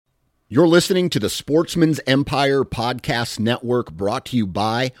You're listening to the Sportsman's Empire Podcast Network, brought to you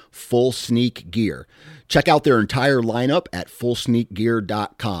by Full Sneak Gear. Check out their entire lineup at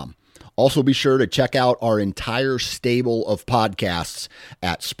fullsneakgear.com. Also be sure to check out our entire stable of podcasts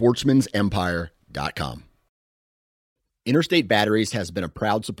at sportsmansempire.com. Interstate Batteries has been a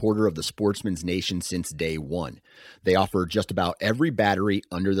proud supporter of the Sportsman's Nation since day one. They offer just about every battery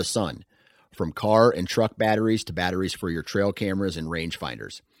under the sun, from car and truck batteries to batteries for your trail cameras and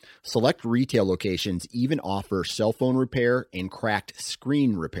rangefinders. Select retail locations even offer cell phone repair and cracked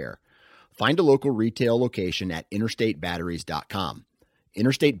screen repair. Find a local retail location at interstatebatteries.com.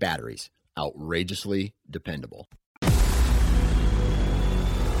 Interstate Batteries, outrageously dependable.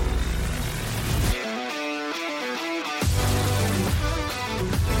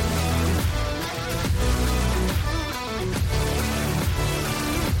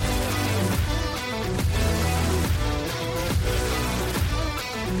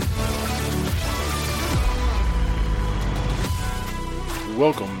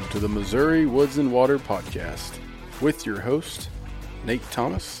 Welcome to the Missouri Woods and Water Podcast with your host, Nate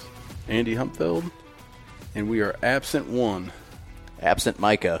Thomas, Andy Humpfeld, and we are absent one. Absent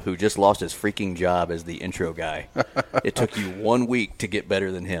Micah, who just lost his freaking job as the intro guy. It took you 1 week to get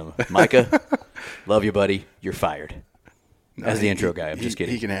better than him. Micah, love you, buddy. You're fired. As the intro guy, I'm just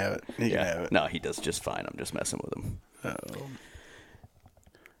kidding. He can have it. He can have it. No, he does just fine. I'm just messing with him. Got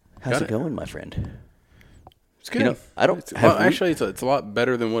How's it. it going, my friend? It's good. You know, I don't It's, have well, actually, it's a lot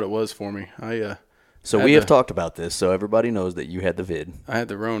better than what it was for me. So we have talked about this, so everybody knows that you had the vid. I had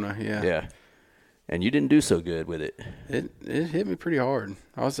the Rona, yeah. Yeah. And you didn't do so good with it. It hit me pretty hard.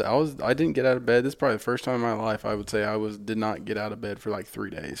 I didn't get out of bed. This is probably the first time in my life I would say did not get out of bed for like 3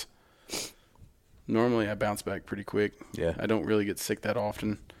 days. Normally I bounce back pretty quick. Yeah. I don't really get sick that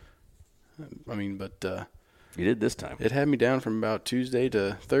often. I mean, but You did this time. it had me down from about Tuesday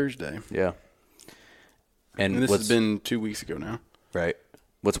to Thursday. Yeah. And And this has been 2 weeks ago now. Right.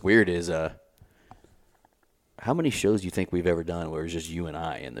 What's weird is how many shows do you think we've ever done where it's just you and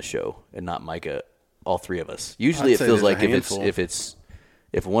I in the show and not Micah, all three of us? Usually I'd it say feels there's like a handful.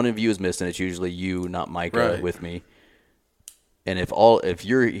 if one of you is missing, it's usually you, not Micah, Right. with me. And if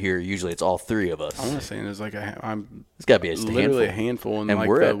you're here, usually it's all three of us. I'm not saying there's like It's got to be just literally a handful. a handful in And like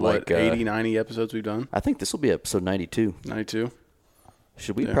we're the, at like 80, 90 episodes we've done. I think this will be episode 92. 92.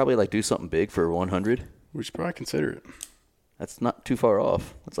 Should we probably like do something big for 100? We should probably consider it. That's not too far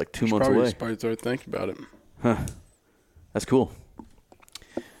off. That's like 2 months away. Probably start thinking about it. That's cool.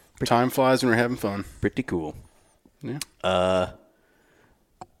 Time flies when we're having fun. Pretty cool. Yeah.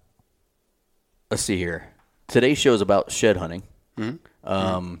 Let's see here. Today's show is about shed hunting.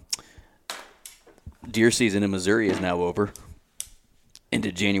 Deer season in Missouri is now over.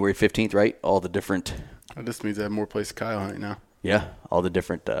 Into January 15th, right? All the different, That just means I have more places to coyote hunt now. all the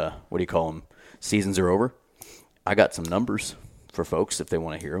different, what do you call them? Seasons are over. I got some numbers for folks if they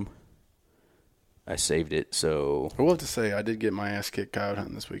want to hear them. I saved it, so. I will have to say, I did get my ass kicked coyote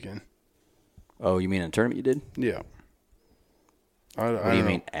hunting this weekend. Oh, you mean in a tournament you did? Yeah. What do you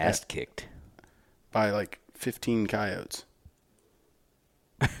mean ass kicked? By like 15 coyotes.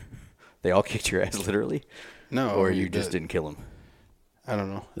 They all kicked your ass literally? No. Or you just didn't kill them? I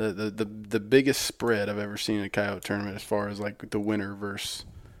don't know. The biggest spread I've ever seen in a coyote tournament as far as like the winner versus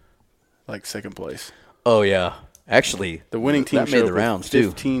like second place. Oh, yeah. Actually, The winning team that made showed the up rounds, with too.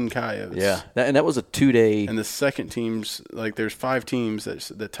 15 coyotes. Yeah. And that was a 2-day. And the second team's, like there's 5 teams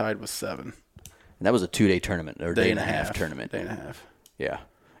that tied with 7. And that was a 2-day tournament, or day and a half tournament. Day and a half. Yeah.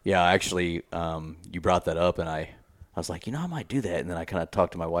 Yeah, actually, you brought that up, and I was like, I might do that. And then I kind of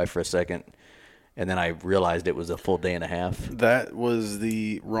talked to my wife for a second, and then I realized it was a full day and a half. That was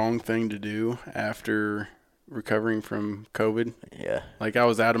the wrong thing to do after recovering from COVID. Yeah. Like I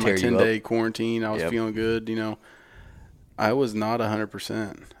was out of my Tear you 10-day up. quarantine. I was Yep. feeling good, I was not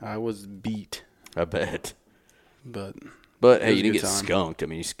 100%. I was beat. I bet. But But, It hey, was you a didn't good get time. skunked. I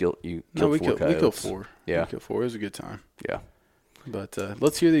mean, you killed we 4 killed coyotes. 4. Yeah. We killed 4. It was a good time. Yeah. But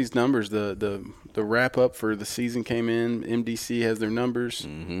let's hear these numbers. The wrap up for the season came in. MDC has their numbers.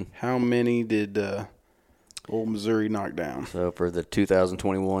 Mm-hmm. How many did old Missouri knock down? So for the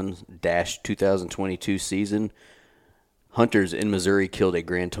 2021-2022 season, hunters in Missouri killed a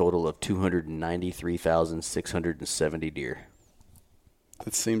grand total of 293,670 deer.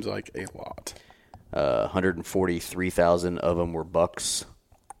 That seems like a lot. 143,000 of them were bucks.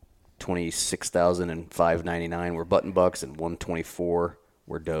 26,599 were button bucks, and 124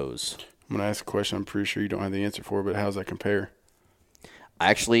 were does. I'm going to ask a question I'm pretty sure you don't have the answer for, but how does that compare?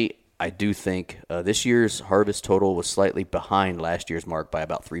 Actually, I do think this year's harvest total was slightly behind last year's mark by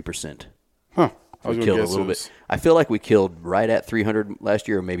about 3%. Huh. I was We gonna killed a guess little it bit. was- I feel like we killed right at 300 last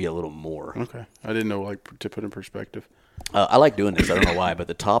year, or maybe a little more. Okay, I didn't know to put in perspective. I like doing this. I don't know why, but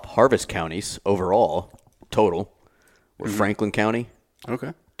the top harvest counties overall, total, were Franklin County,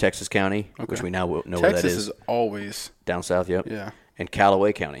 Okay, Texas County, which Okay. we now know where that Texas is. is always Down south, yep. Yeah. And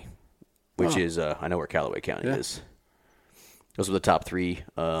Callaway County, which Oh. is, I know where Callaway County Yeah. is. Those were the top three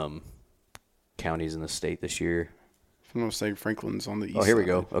counties in the state this year. I'm gonna say Franklin's on the east. Oh, here we side.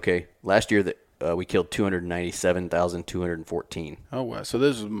 go. Okay. Last year, we killed 297,214. Oh wow, so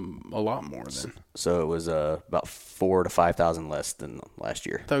there's a lot more than. So it was about 4,000 to 5,000 less than last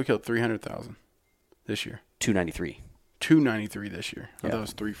year. I thought we killed 300,000 this year. 293. 293 this year. I Yeah. thought it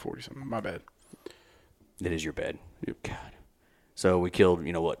was 340 something. My bad. It is your bed. Yep. God. So we killed,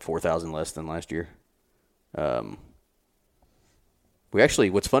 4,000 less than last year. We actually,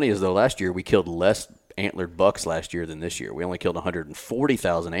 what's funny is though, last year we killed less antlered bucks last year than this year. We only killed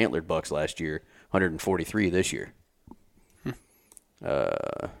 140,000 antlered bucks last year, 143 this year.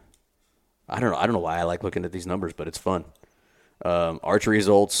 I don't know why I like looking at these numbers, but it's fun. Archery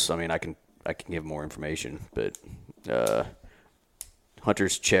results. I mean, I can give more information, but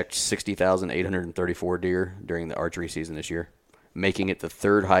hunters checked 60,834 deer during the archery season this year, making it the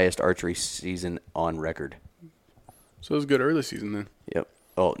third highest archery season on record. So it was a good early season then. Yep.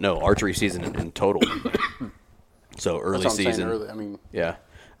 Oh no, archery season in total. So early That's what I'm saying, season. early. I mean, Yeah.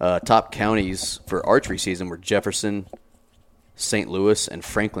 Top counties for archery season were Jefferson, St. Louis, and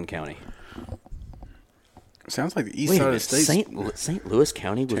Franklin County. sounds like the east Wait a side of the minute, state. St. Louis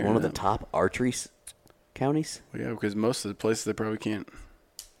County was Tearing one of the up. top archery counties? Well, yeah, because most of the places they probably can't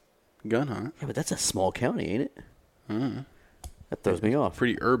gun hunt. Yeah, but that's a small county, ain't it? That throws me off.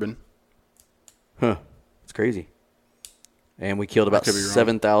 Pretty urban. Huh. It's crazy. And we killed about could be wrong.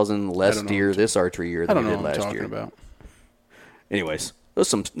 7,000 less don't know deer what this archery year I than don't we know did what I'm last talking year. about. Anyways, those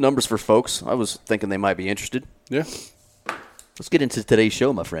some numbers for folks. I was thinking they might be interested. Yeah, Let's get into today's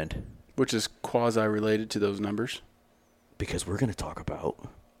show, my friend, which is quasi-related to those numbers. because we're going to talk about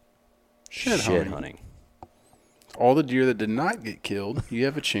Shed shed hunting. hunting. All the deer that did not get killed, you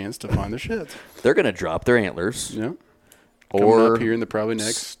have a chance to find their sheds. They're going to drop their antlers. Yeah. Coming Or, up here in the probably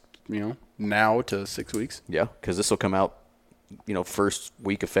next, now to 6 weeks. yeah, because this will come out, first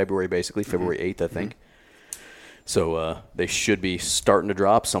week of February, basically, February 8th, I think. So they should be starting to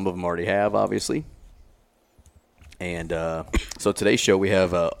drop. Some of them already have, obviously. And so today's show, we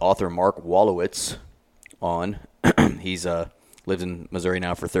have author Mark Wolowitz on. He's lived in Missouri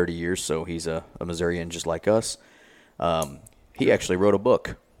now for 30 years, so he's a Missourian just like us. He actually wrote a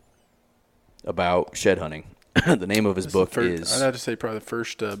book about shed hunting. The name of his book is... I'd have to say probably the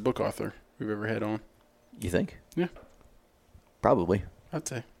first book author we've ever had on. You think? Yeah, Probably. I'd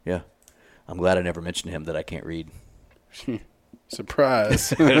say. Yeah. I'm glad I never mentioned him that I can't read.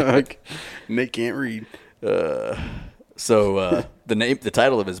 Surprise. Like, Nick can't read. So the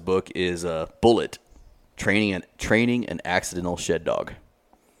title of his book is Bullet, Training an Accidental Shed Dog.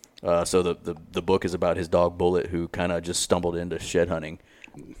 So the book is about his dog Bullet, who kind of just stumbled into shed hunting,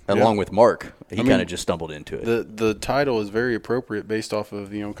 along with Mark. He kind of just stumbled into it. The title is very appropriate based off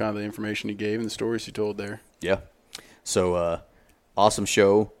of, kind of the information he gave and the stories he told there. Yeah. So awesome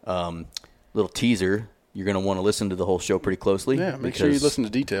show. Little teaser. You're going to want to listen to the whole show pretty closely. Yeah, make sure you because listen to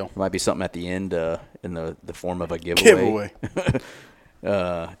detail. There might be something at the end in the form of a giveaway.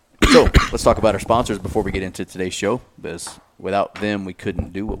 So let's talk about our sponsors before we get into today's show, because without them, we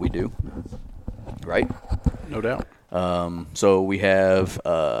couldn't do what we do. Right? No doubt. So we have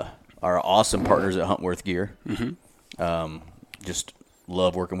our awesome partners at Huntworth Gear. Just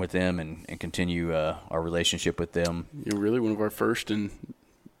love working with them and continue our relationship with them. You're really one of our first and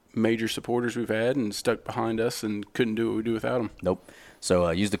major supporters we've had and stuck behind us and couldn't do what we do without them. Nope. So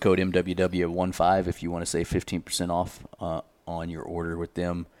use the code MWW15 if you want to save 15% off on your order with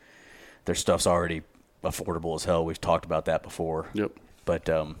them. Their stuff's already affordable as hell. We've talked about that before. Yep. But,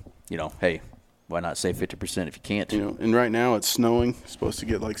 hey, why not save 50% if you can't? And right now it's snowing. It's supposed to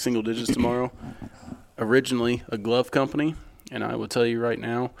get like single digits tomorrow. Originally a glove company, and I will tell you right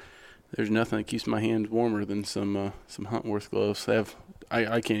now, there's nothing that keeps my hands warmer than some Huntworth gloves. They have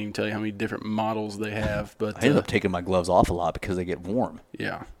I can't even tell you how many different models they have, but I ended up taking my gloves off a lot because they get warm.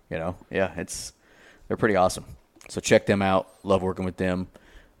 yeah. Yeah, they're pretty awesome. So check them out. Love working with them.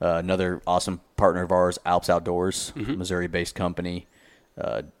 Another awesome partner of ours, Alps Outdoors, Missouri-based company.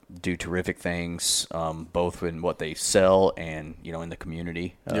 Do terrific things, both in what they sell and in the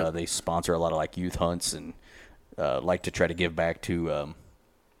community. Yep. They sponsor a lot of like youth hunts and like to try to give back to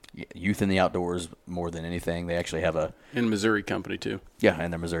youth in the outdoors more than anything. They actually have In Missouri company too.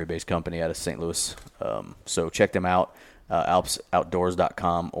 and they're Missouri-based company out of St. Louis. So check them out.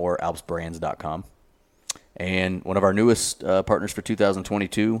 alpsoutdoors.com or alpsbrands.com. And one of our newest partners for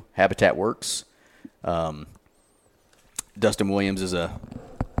 2022, Habitat Works. Dustin Williams is a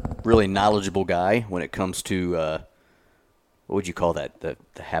really knowledgeable guy when it comes to, what would you call that, the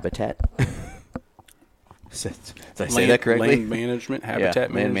habitat? Did I say that correctly? Land management,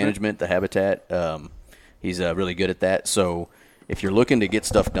 habitat land management, the habitat. He's really good at that. So if you're looking to get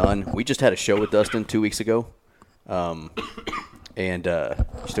stuff done, we just had a show with Dustin 2 weeks ago. And you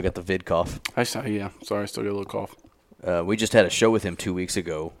still got the vid cough. I saw, yeah. Sorry, I still got a little cough. We just had a show with him 2 weeks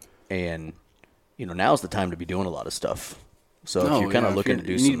ago, and now's the time to be doing a lot of stuff. So if you're kind of looking to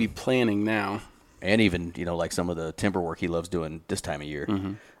do, you need to be planning now, and even like some of the timber work he loves doing this time of year.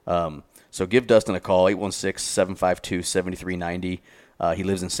 So give Dustin a call, 816-752-7390. He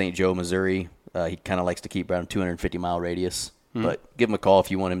lives in St. Joe, Missouri. He kind of likes to keep around a 250-mile radius, but give him a call if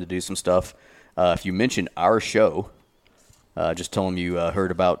you want him to do some stuff. If you mention our show, just tell him you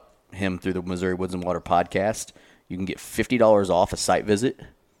heard about him through the Missouri Woods and Water podcast. You can get $50 off a site visit.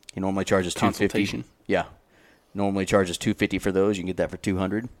 He normally charges $250. Yeah, normally charges $250 for those. You can get that for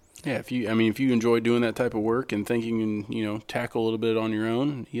 $200. Yeah, if you enjoy doing that type of work and think you can tackle a little bit on your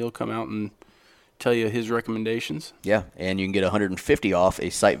own, he'll come out and tell you his recommendations. Yeah, and you can get $150 off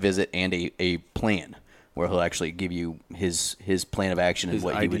a site visit and a plan where he'll actually give you his plan of action and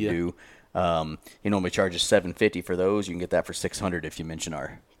what he would do. He normally charges $750 for those. You can get that for $600 if you mention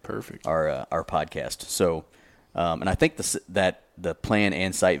our podcast. So, and I think that the plan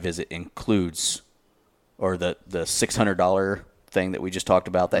and site visit includes, or the $600 thing that we just talked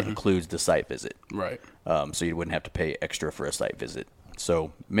about, that includes the site visit. Right. So you wouldn't have to pay extra for a site visit.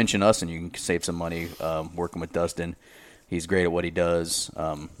 So mention us and you can save some money working with Dustin. He's great at what he does.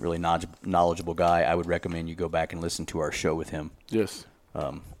 Really knowledgeable guy. I would recommend you go back and listen to our show with him. Yes.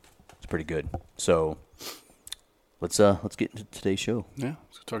 It's pretty good. So let's get into today's show. Yeah,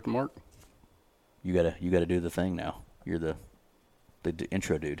 let's go talk to Mark. You gotta do the thing now. You're the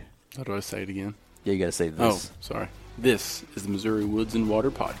intro dude. How do I say it again? Yeah, you gotta say this. Oh, sorry. This is the Missouri Woods and Water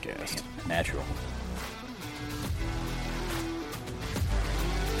podcast. Natural.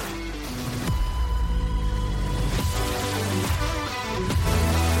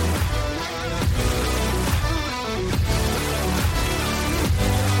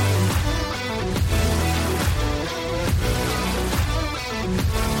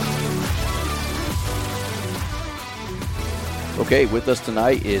 Okay, with us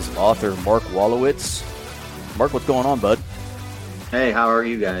tonight is author Mark Wolowitz. Mark, what's going on, bud? Hey, how are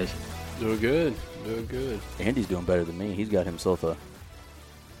you guys? Doing good. Doing good. Andy's doing better than me. He's got himself a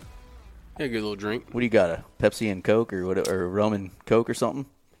good little drink. What do you got? A Pepsi and Coke or what? Or rum and Coke or something?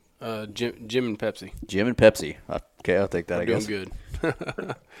 Jim and Pepsi. Jim and Pepsi. Okay, I'll take that. I'm doing good.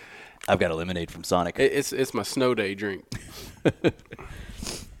 I've got a lemonade from Sonic. It's my snow day drink. But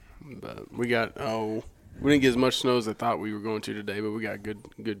we didn't get as much snow as I thought we were going to today, but we got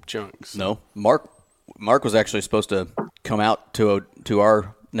good chunks. No, Mark was actually supposed to come out to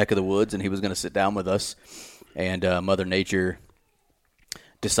our neck of the woods, and he was going to sit down with us. And Mother Nature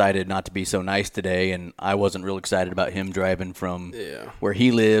decided not to be so nice today, and I wasn't real excited about him driving from where he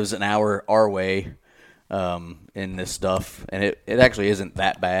lives an hour our way in this stuff. And it actually isn't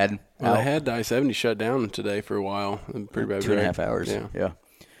that bad. Well, I had I-70 shut down today for a while. Pretty bad. 2.5 hours. Yeah.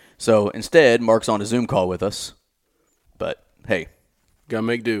 So instead, Mark's on a Zoom call with us. But hey, gotta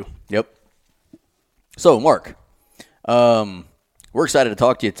make do. Yep. So Mark, we're excited to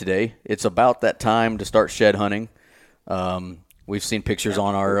talk to you today. It's about that time to start shed hunting. We've seen pictures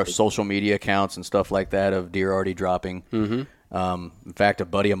on our social media accounts and stuff like that of deer already dropping. Mm-hmm. In fact, a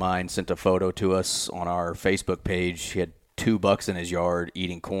buddy of mine sent a photo to us on our Facebook page. He had 2 bucks in his yard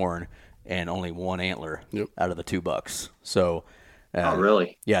eating corn and only 1 antler out of the 2 bucks. So. Oh,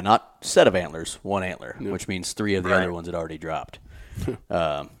 really? Yeah, not set of antlers, 1 antler, which means 3 of the other ones had already dropped.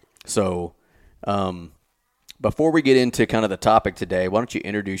 Before we get into kind of the topic today, why don't you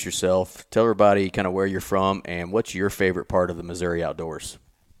introduce yourself, tell everybody kind of where you're from, and what's your favorite part of the Missouri outdoors?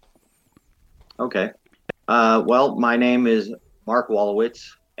 Okay. Well, my name is Mark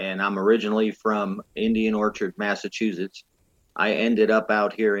Wolowitz, and I'm originally from Indian Orchard, Massachusetts. I ended up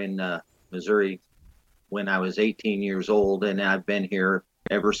out here in Missouri when I was 18 years old, and I've been here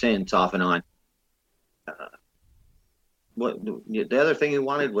ever since, off and on. What the other thing you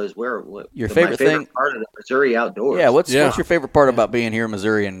wanted was your favorite part of the Missouri outdoors. Yeah, what's your favorite part about being here in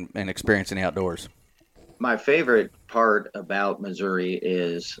Missouri and experiencing the outdoors? My favorite part about Missouri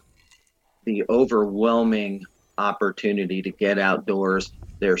is the overwhelming opportunity to get outdoors.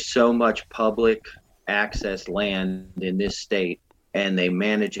 There's so much public access land in this state, and they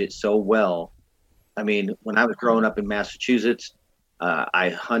manage it so well. I mean, when I was growing up in Massachusetts, I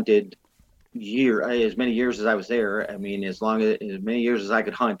hunted as many years as I was there. I mean, as many years as I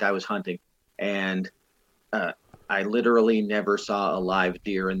could hunt, I was hunting, and I literally never saw a live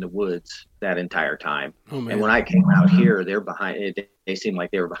deer in the woods that entire time. Oh, man. And when I came out here, they're behind. They seemed like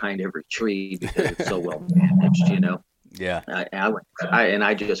they were behind every tree because it's so well managed, you know. Yeah.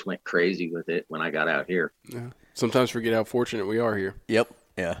 I just went crazy with it when I got out here. Yeah. Sometimes forget how fortunate we are here. Yep.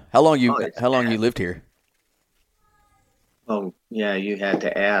 Yeah. How long you bad. lived here? Oh yeah, you had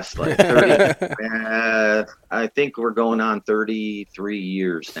to ask. Like 30, I think we're going on 33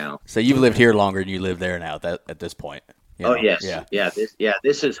 years now. So you've lived here longer than you live there now. At this point. You know? Yes, Yeah.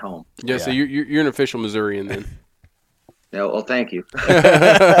 This is home. Yeah. So you're an official Missourian then. No, well, thank you.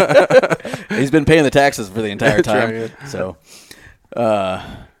 He's been paying the taxes for the entire time. Right, yeah.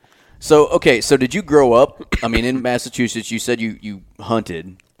 So okay. So did you grow up? I mean, in Massachusetts, you said you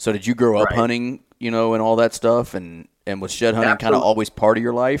hunted. So did you grow up Right. hunting? And all that stuff, and was shed hunting kind of always part of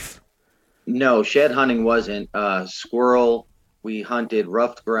your life? No, shed hunting wasn't. Squirrel. We hunted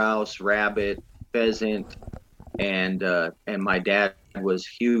ruffed grouse, rabbit, pheasant, and my dad was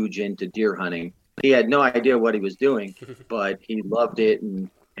huge into deer hunting. He had no idea what he was doing, but he loved it, and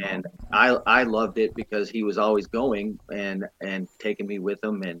I loved it because he was always going and taking me with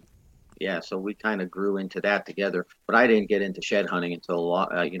him, and yeah, so we kind of grew into that together. But I didn't get into shed hunting until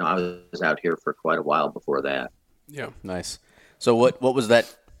I was out here for quite a while before that. Yeah. Nice. So what was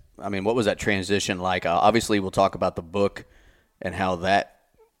that? I mean, what was that transition like? Obviously, we'll talk about the book and how that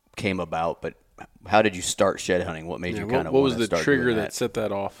came about, but how did you start shed hunting? What made you kind of what was the trigger that set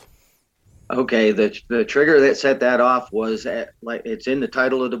that off? Okay, the trigger that set that off was like it's in the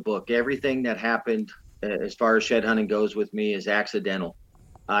title of the book. Everything that happened as far as shed hunting goes with me is accidental.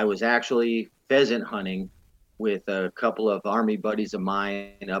 I was actually pheasant hunting with a couple of Army buddies of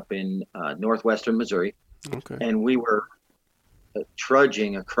mine up in northwestern Missouri. Okay. And we were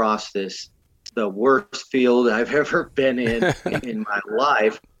trudging across the worst field I've ever been in my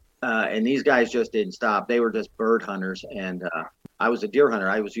life. And these guys just didn't stop. They were just bird hunters. And I was a deer hunter.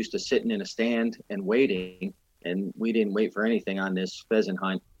 I was used to sitting in a stand and waiting, and we didn't wait for anything on this pheasant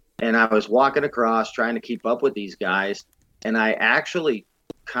hunt. And I was walking across trying to keep up with these guys. And I actually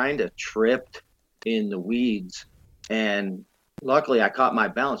kind of tripped in the weeds. And luckily I caught my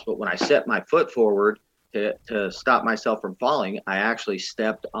balance. But when I set my foot forward to stop myself from falling, I actually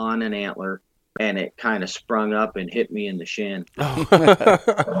stepped on an antler, and it kind of sprung up and hit me in the shin.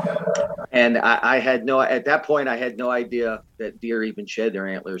 And at that point, I had no idea that deer even shed their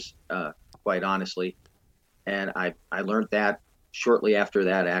antlers, quite honestly. And I learned that shortly after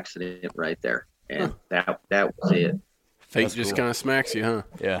that accident right there. And that was it. Fate just kind of smacks you, huh?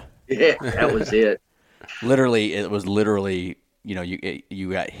 Yeah. Yeah, that was it. It was literally,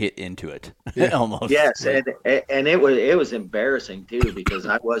 you got hit into it almost. Yes, and it was embarrassing too because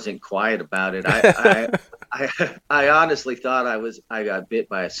I wasn't quiet about it. I honestly thought I got bit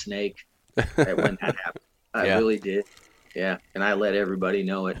by a snake when that happened. I really did. Yeah, and I let everybody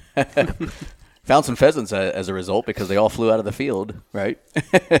know it. Found some pheasants as a result because they all flew out of the field, right?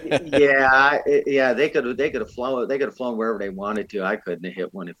 Yeah, they could have flown. They could have flown wherever they wanted to. I couldn't have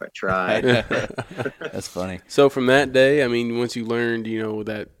hit one if I tried. That's funny. So from that day, I mean, once you learned,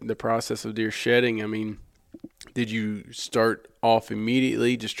 that the process of deer shedding, I mean, did you start off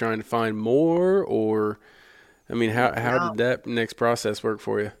immediately just trying to find more, or, I mean, how did that next process work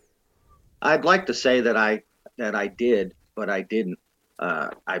for you? I'd like to say that I did, but I didn't.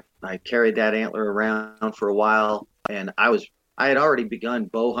 I carried that antler around for a while, and I had already begun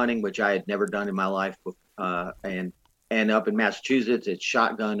bow hunting, which I had never done in my life. And up in Massachusetts, it's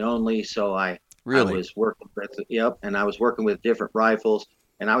shotgun only. So I was working and I was working with different rifles,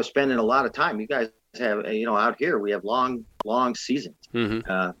 and I was spending a lot of time. You guys have, out here we have long seasons.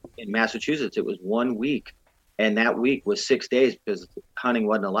 Mm-hmm. In Massachusetts, it was 1 week, and that week was 6 days because hunting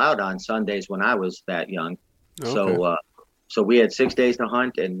wasn't allowed on Sundays when I was that young. Okay. So we had 6 days to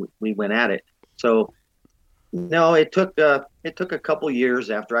hunt, and we went at it. So, no, it took a couple years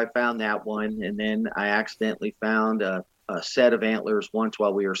after I found that one, and then I accidentally found a set of antlers once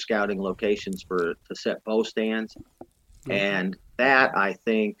while we were scouting locations to set bow stands, and that I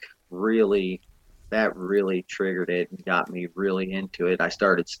think really triggered it and got me really into it. I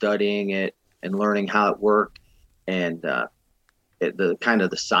started studying it and learning how it worked, and the kind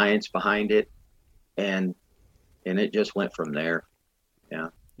of the science behind it, and it just went from there. Yeah.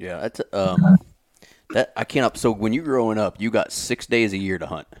 Yeah. That's that I can't. So when you're growing up, you got 6 days a year to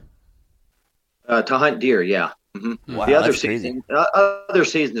hunt. To hunt deer, yeah. Mm-hmm. Wow, the other that's crazy. other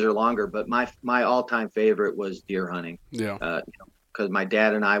seasons are longer, but my all-time favorite was deer hunting. Yeah. Because my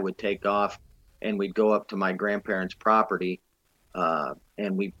dad and I would take off and we'd go up to my grandparents' property,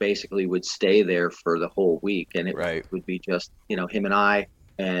 and we basically would stay there for the whole week, and it Right. would be just, him and I,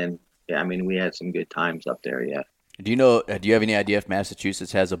 and yeah, I mean, we had some good times up there. Yeah. Do you have any idea if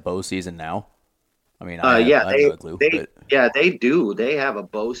Massachusetts has a bow season now? I mean, Yeah, I have no clue. But they do. They have a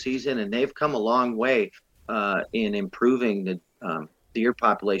bow season, and they've come a long way in improving the deer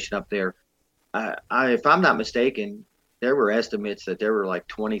population up there. If I'm not mistaken, there were estimates that there were like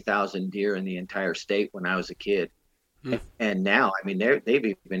 20,000 deer in the entire state when I was a kid, and now, I mean,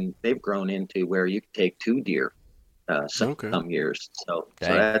 they've grown into where you can take 2 deer some years. So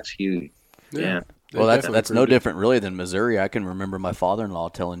that's huge. Yeah. Well, that's no different really than Missouri. I can remember my father-in-law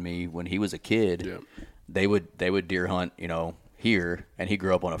telling me when he was a kid, they would deer hunt, here, and he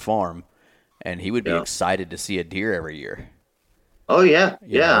grew up on a farm, and he would be excited to see a deer every year. Oh yeah,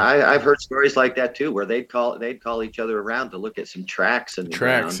 I've heard stories like that too, where they'd call each other around to look at some tracks in the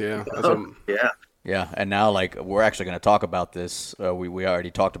ground. Yeah, and now like we're actually going to talk about this. We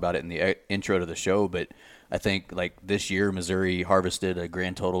already talked about it in the intro to the show, but I think like this year Missouri harvested a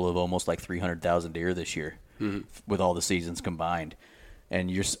grand total of almost like 300,000 deer this year with all the seasons combined. And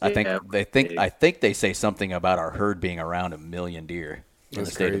I think they say something about our herd being around 1 million deer in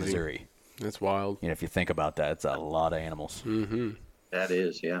the state of Missouri. That's wild. If you think about that, it's a lot of animals. Mm-hmm. That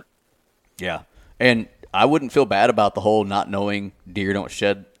is, yeah. Yeah, and I wouldn't feel bad about the whole not knowing deer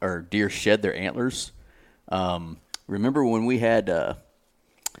shed their antlers. Remember when we had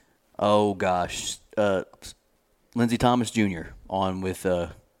Lindsey Thomas Jr. on with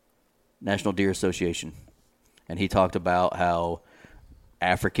National Deer Association, and he talked about how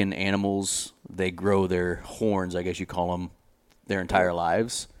African animals, they grow their horns, I guess you call them, their entire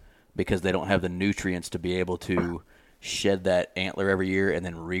lives because they don't have the nutrients to be able to shed that antler every year and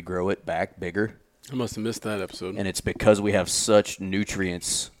then regrow it back bigger. I must have missed that episode. And it's because we have such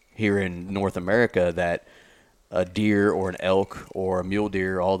nutrients here in North America that a deer or an elk or a mule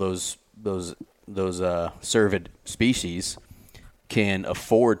deer, all those cervid species, can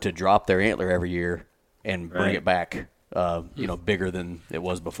afford to drop their antler every year and bring it back, bigger than it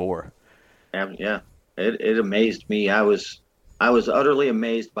was before. Yeah, it amazed me. I was utterly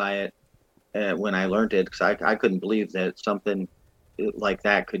amazed by it when I learned it, because I couldn't believe that something like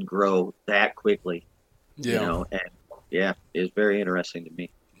that could grow that quickly. Yeah. It's very interesting to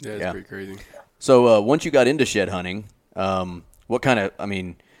me. Yeah, it's pretty crazy. So once you got into shed hunting, what kind of,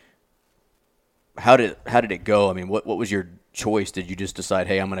 how did it go? I mean, what was your choice? Did you just decide,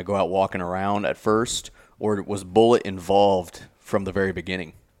 hey, I'm going to go out walking around at first, or was Bullet involved from the very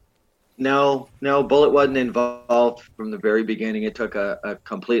beginning? No, Bullet wasn't involved from the very beginning. It took a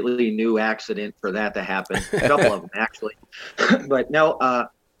completely new accident for that to happen. A couple of them, actually. But no,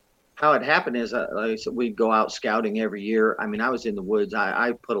 how it happened is, like I said, we'd go out scouting every year. I mean, I was in the woods.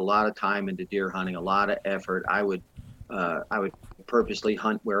 I put a lot of time into deer hunting, a lot of effort. I would purposely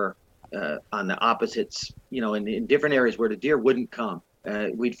hunt where on the opposites, in different areas where the deer wouldn't come.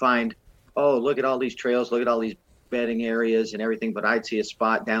 We'd find, look at all these trails, look at all these bedding areas and everything, but I'd see a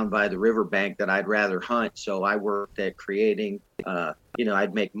spot down by the riverbank that I'd rather hunt. So I worked at creating,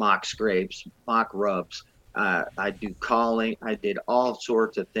 I'd make mock scrapes, mock rubs. I'd do calling. I did all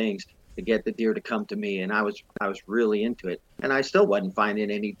sorts of things to get the deer to come to me, and I was really into it. And I still wasn't finding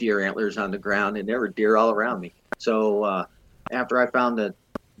any deer antlers on the ground, and there were deer all around me. So after I found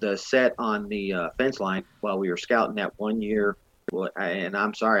the set on the fence line while we were scouting that one year, and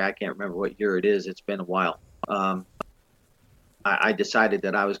I'm sorry, I can't remember what year it is. It's been a while. I decided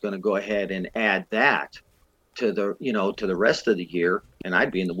that I was going to go ahead and add that to the rest of the year, and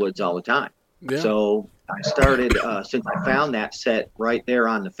I'd be in the woods all the time. Yeah. So I started, since I found that set right there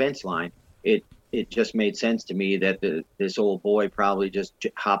on the fence line, it just made sense to me that this old boy probably just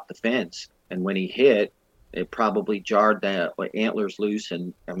hopped the fence, and when he hit, it probably jarred the antlers loose,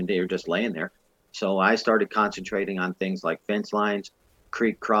 and they were just laying there. So I started concentrating on things like fence lines,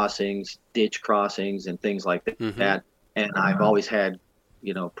 creek crossings, ditch crossings, and things like that. Mm-hmm. And I've always had,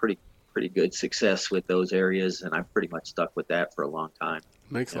 pretty good success with those areas, and I've pretty much stuck with that for a long time.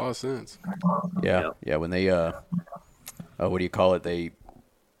 Makes a lot of sense. Yeah. When they, what do you call it?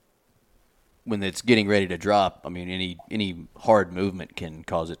 When it's getting ready to drop, any hard movement can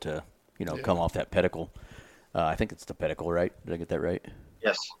cause it to, come off that pedicle. I think it's the pedicle, right? Did I get that right?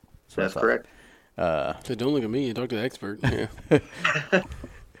 Yes, that's correct. So don't look at me. Talk to the expert. Yeah.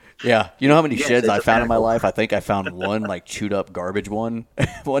 Yeah. You know how many sheds I found in my life? I think I found one like chewed up garbage one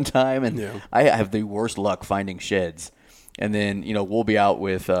time, and I have the worst luck finding sheds. And then, we'll be out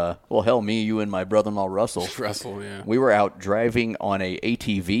with, me, you, and my brother-in-law, Russell. Russell, yeah. We were out driving on a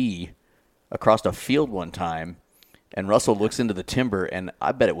ATV across a field one time, And Russell looks into the timber, and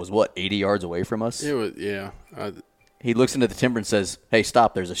I bet it was, 80 yards away from us? It was, yeah. He looks into the timber and says, "Hey,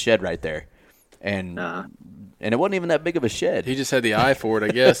 stop, there's a shed right there." And it wasn't even that big of a shed. He just had the eye for it, I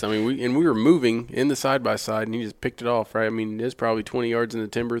guess. I mean, we were moving in the side-by-side, and he just picked it off, right? I mean, it's probably 20 yards in the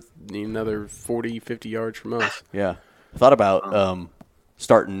timber, another 40, 50 yards from us. Yeah. I thought about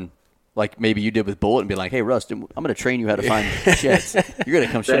starting like maybe you did with Bullet and be like, "Hey, Rust, I'm going to train you how to find sheds. You're going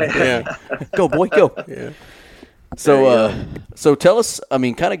to come shed. Yeah. Go, boy, go." Yeah. So tell us, I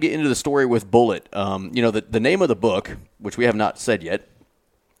mean, kind of get into the story with Bullet. The name of the book, which we have not said yet,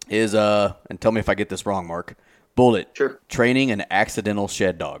 is, and tell me if I get this wrong, Mark, Bullet, Sure. Training an Accidental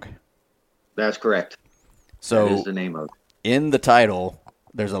Shed Dog. That's correct. So That is the name of it. in the title,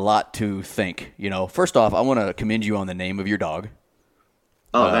 there's a lot to think. First off, I want to commend you on the name of your dog.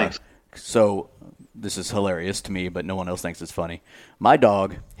 Oh, thanks. So this is hilarious to me, but no one else thinks it's funny. My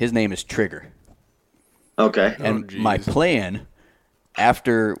dog, his name is Trigger. Okay. And my plan,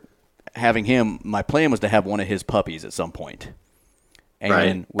 after having him, my plan was to have one of his puppies at some point. And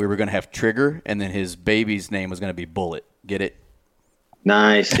Right. we were going to have Trigger, and then his baby's name was going to be Bullet. Get it?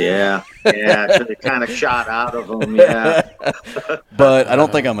 Nice. Yeah. Yeah. So they kind of shot out of them. Yeah. But I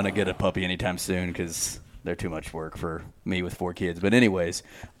don't think I'm going to get a puppy anytime soon because they're too much work for me with 4 kids. But anyways,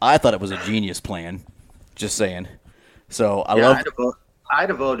 I thought it was a genius plan. Just saying. So I love. I'd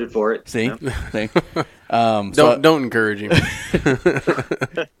have voted for it. See? Yeah. See? Don't encourage him.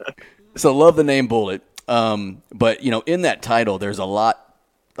 So love the name Bullet. But in that title, there's a lot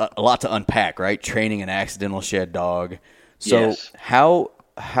to unpack, right? Training an accidental shed dog. So Yes.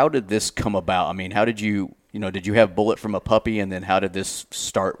 how did this come about? I mean, how did you have Bullet from a puppy, and then how did this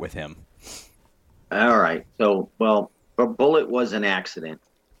start with him? All right. So, Bullet was an accident.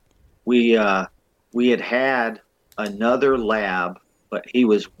 We had another lab, but he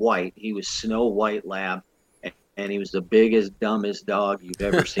was white. He was Snow White lab, and he was the biggest, dumbest dog you've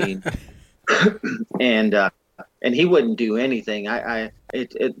ever seen. And he wouldn't do anything.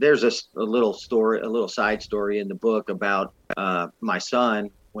 There's a little story, a little side story in the book about my son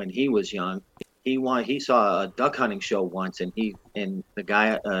when he was young. He saw a duck hunting show once, and the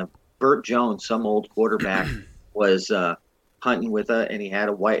guy Burt Jones, some old quarterback, was hunting with and he had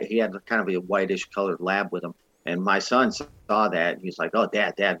kind of a whitish colored lab with him. And my son saw that, and he's like, "Oh,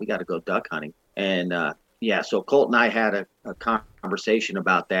 Dad, we got to go duck hunting." And so Colt and I had a conversation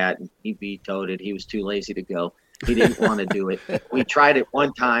about that, and he vetoed it. He was too lazy to go. He didn't want to do it. We tried it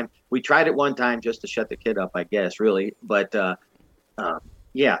one time. Just to shut the kid up, I guess, really. But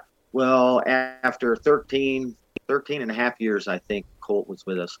well, after 13 and a half years, I think Colt was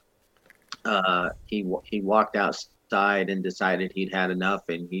with us. He walked outside and decided he'd had enough,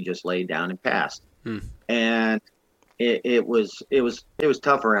 and he just laid down and passed. And it was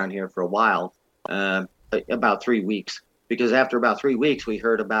tough around here for a while, about 3 weeks, because after about 3 weeks, we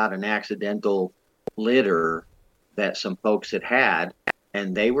heard about an accidental litter that some folks had,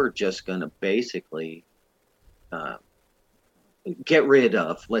 and they were just going to basically get rid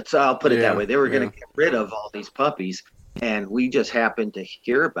of. I'll put it that way. They were going to get rid of all these puppies, and we just happened to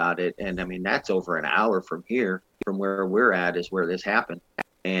hear about it. And I mean, that's over an hour from here, from where we're at, is where this happened.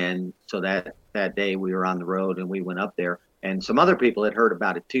 And so that day we were on the road, and we went up there, and some other people had heard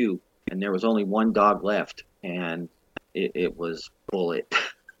about it too. And there was only one dog left, and it was Bullet.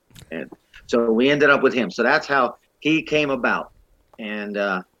 And so we ended up with him. So that's how he came about. And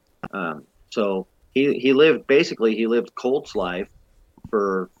so he lived Colt's life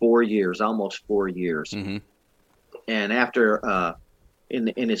for 4 years, almost 4 years. Mm-hmm. And after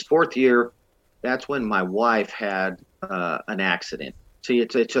in his 4th year, that's when my wife had an accident. See,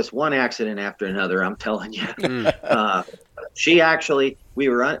 it's just one accident after another, I'm telling you. She actually, we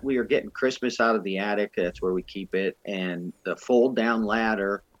were getting Christmas out of the attic. That's where we keep it. And the fold down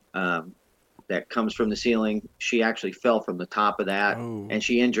ladder that comes from the ceiling, she actually fell from the top of that, and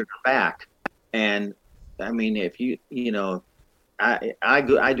she injured her back. And I mean, if I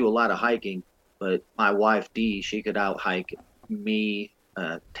do a lot of hiking, but my wife Dee, she could out hike me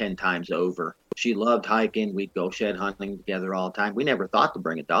 10 times over. She loved hiking. We'd go shed hunting together all the time. We never thought to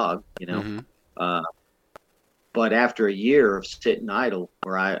bring a dog, but after a year of sitting idle,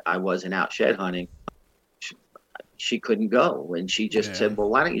 where I wasn't out shed hunting, she couldn't go. And she just said, "Well,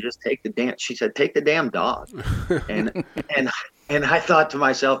 why don't you just take the damn," she said, "take the damn dog." and I thought to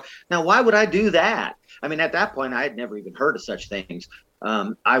myself, now, why would I do that? I mean, at that point, I had never even heard of such things.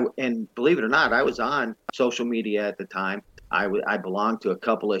 And believe it or not, I was on social media at the time. I belonged to a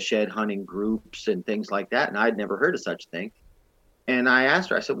couple of shed hunting groups and things like that, and I'd never heard of such a thing. And I asked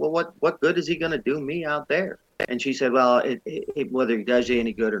her, I said, "Well, what good is he going to do me out there?" And she said, "Well, whether he does you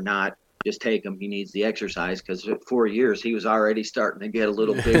any good or not, just take him. He needs the exercise, because at 4 years he was already starting to get a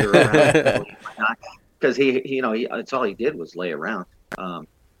little bigger around. Because it's all he did was lay around.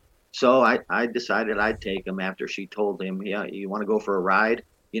 So I decided I'd take him after she told him, yeah, you want to go for a ride?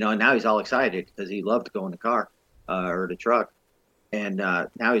 And now he's all excited because he loved to go in the car or the truck. And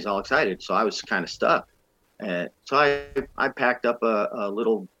now he's all excited. So I was kind of stuck. So I packed up a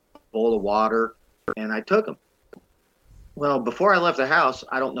little bowl of water and I took him. Well, before I left the house,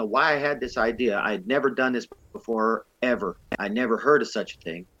 I don't know why I had this idea. I had never done this before, ever. I never heard of such a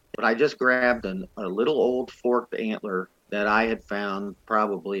thing. But I just grabbed a little old forked antler that I had found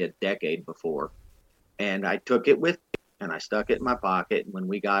probably a decade before. And I took it with me and I stuck it in my pocket. And when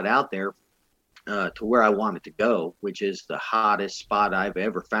we got out there to where I wanted to go, which is the hottest spot I've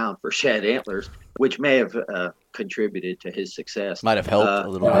ever found for shed antlers, which may have contributed to his success. Might have helped a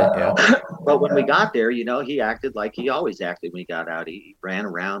little bit, yeah. But when we got there, he acted like he always acted when he got out. He ran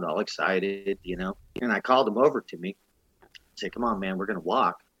around all excited, and I called him over to me. I said, come on, man, we're going to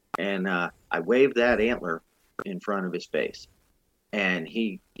walk. And I waved that antler in front of his face. And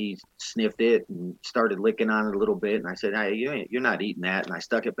he sniffed it and started licking on it a little bit. And I said, hey, you're not eating that. And I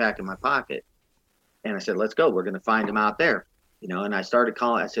stuck it back in my pocket. And I said, let's go. We're going to find him out there. And I started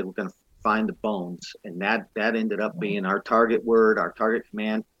calling. I said, we're going to find the bones. And that ended up being our target word, our target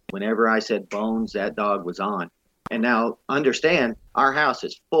command. Whenever I said bones, that dog was on. And now understand, our house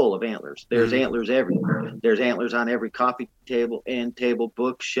is full of antlers. There's antlers everywhere. There's antlers on every coffee table, end table,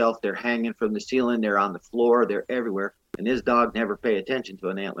 bookshelf. They're hanging from the ceiling. They're on the floor. They're everywhere. And this dog never paid attention to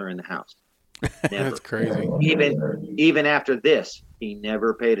an antler in the house. Never. That's crazy. Even after this, he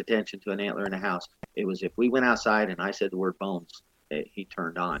never paid attention to an antler in the house. It was if we went outside and I said the word bones, he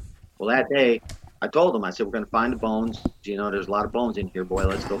turned on. Well, that day, I told him, I said, we're going to find the bones. There's a lot of bones in here, boy.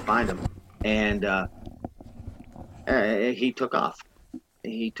 Let's go find them. And he took off.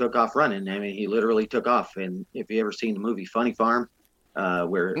 He took off running. I mean, he literally took off. And if you ever seen the movie Funny Farm,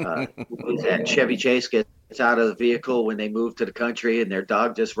 where that Chevy Chase gets out of the vehicle when they move to the country and their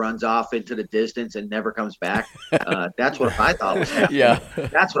dog just runs off into the distance and never comes back. That's what I thought was happening. Yeah.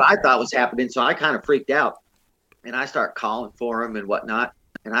 That's what I thought was happening. So I kind of freaked out and I start calling for him and whatnot.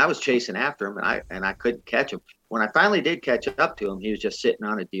 And I was chasing after him and I couldn't catch him. When I finally did catch up to him, he was just sitting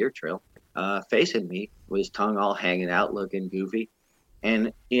on a deer trail, facing me with his tongue all hanging out, looking goofy.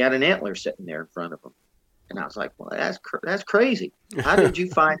 And he had an antler sitting there in front of him. And I was like, well, that's crazy. How did you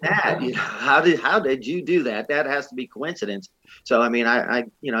find that? How did you do that? That has to be coincidence. So, I mean, I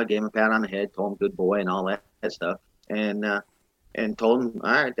gave him a pat on the head, told him good boy and all that stuff. And told him,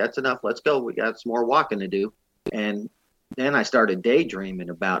 all right, that's enough. Let's go. We got some more walking to do. And then I started daydreaming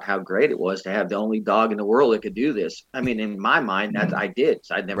about how great it was to have the only dog in the world that could do this. I mean, in my mind, that I did.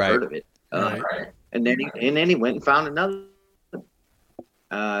 So I'd never heard of it. Right. And then he went and found another.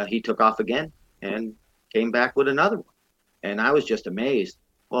 He took off again and came back with another one. And I was just amazed.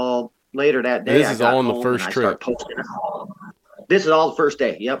 Well, later that day, this is all on the first trip. This is all the first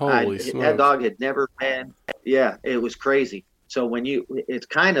day. Yep. Holy that smokes. Dog had never been. Yeah, it was crazy. So it's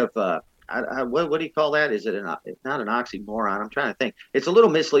kind of, what do you call that? Is it it's not an oxymoron? I'm trying to think. It's a little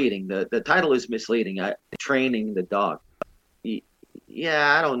misleading. The title is misleading. Training the dog.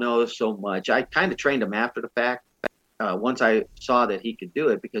 Yeah, I don't know so much. I kind of trained him after the fact. Once I saw that he could do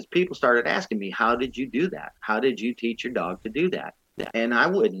it, because people started asking me, how did you do that? How did you teach your dog to do that? And I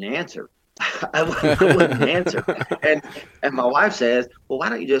wouldn't answer. I wouldn't answer. And my wife says, well, why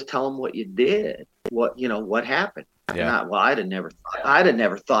don't you just tell them what you did? What happened? Yeah. I'd have never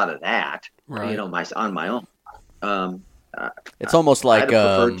thought of that, Right. on my own. It's almost like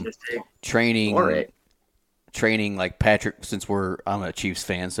training like Patrick, since I'm a Chiefs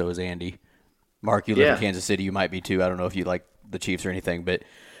fan, so is Andy. Mark, you live in Kansas City. You might be too. I don't know if you like the Chiefs or anything, but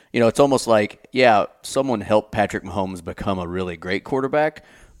it's almost like, someone helped Patrick Mahomes become a really great quarterback,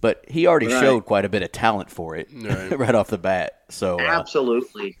 but he already showed quite a bit of talent for it right off the bat. So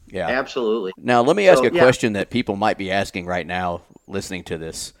absolutely, absolutely. Now let me ask a question that people might be asking right now, listening to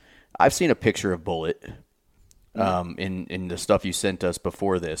this. I've seen a picture of Bullet in the stuff you sent us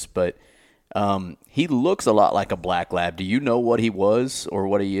before this, but he looks a lot like a black lab. Do you know what he was or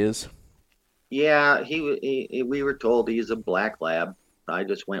what he is? Yeah, we were told he's a black lab. I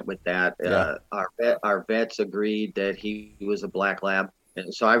just went with that. Yeah. Our vets agreed that he was a black lab,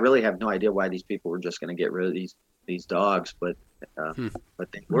 and so I really have no idea why these people were just going to get rid of these dogs, but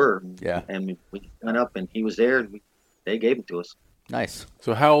they were. Yeah. And we went up, and he was there, and they gave him to us. Nice.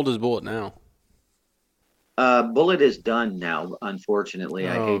 So how old is Bullet now? Bullet is done now. Unfortunately,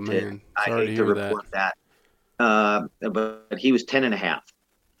 I hate to report that. But he was 10 and a half.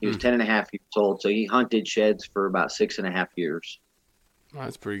 He was 10 and a half years old, so he hunted sheds for about 6.5 years.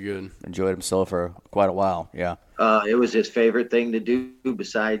 That's pretty good. Enjoyed himself for quite a while. Yeah. It was his favorite thing to do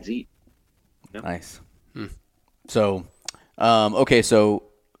besides eat. Yep. Nice. So, okay, so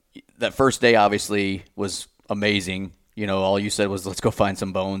that first day obviously was amazing. You know, all you said was, let's go find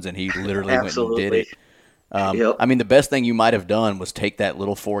some bones, and he literally went and did it. Yep. I mean, the best thing you might have done was take that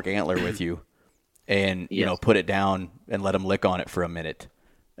little fork antler with you and, you know, put it down and let him lick on it for a minute.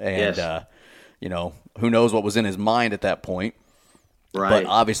 And, you know, who knows what was in his mind at that point. Right. But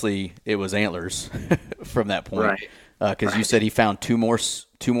obviously it was antlers from that point. Right. Because you said he found two more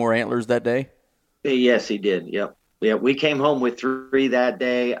antlers that day? Yes, he did. Yep. Yeah, we came home with 3 that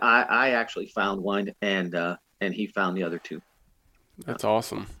day. I actually found one, and he found the other 2. That's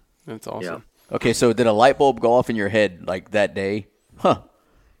awesome. That's awesome. Yeah. Okay, so did a light bulb go off in your head like that day?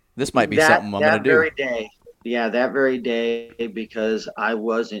 This might be something I'm going to do. That very day. Yeah, that very day, because I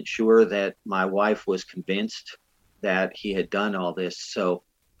wasn't sure that my wife was convinced that he had done all this. So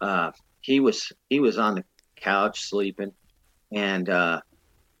he was on the couch sleeping, and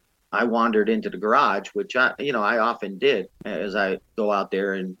I wandered into the garage, which I often did as I go out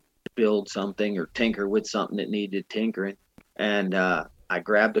there and build something or tinker with something that needed tinkering. And I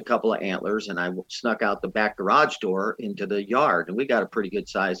grabbed a couple of antlers and I snuck out the back garage door into the yard. And we got a pretty good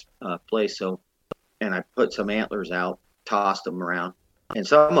sized place. And I put some antlers out, tossed them around. And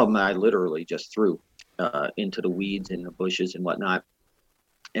some of them I literally just threw into the weeds and the bushes and whatnot.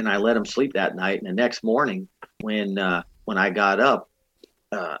 And I let him sleep that night. And the next morning when I got up,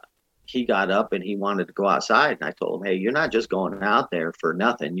 he got up and he wanted to go outside. And I told him, hey, you're not just going out there for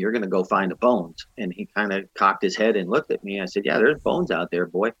nothing. You're going to go find the bones. And he kind of cocked his head and looked at me. I said, yeah, there's bones out there,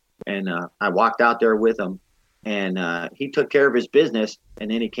 boy. And I walked out there with him, and he took care of his business. And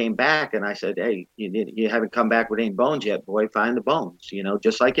then he came back and I said, hey, you haven't come back with any bones yet, boy. Find the bones. You know,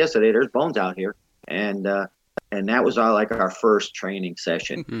 just like yesterday, there's bones out here. And that was our first training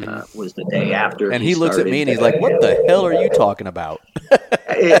session was the day after. And he looks at me and he's like, what the hell are you talking about?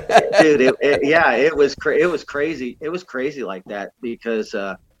 It was crazy. It was crazy like that because,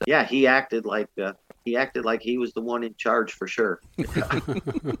 he acted like he was the one in charge for sure. Yeah.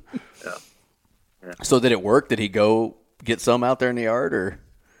 So did it work? Did he go get some out there in the yard, or?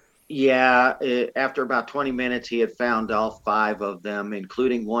 Yeah. After about 20 minutes, he had found all 5 of them,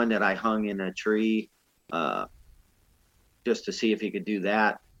 including one that I hung in a tree, just to see if he could do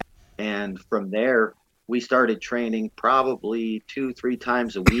that. And from there, we started training probably 2-3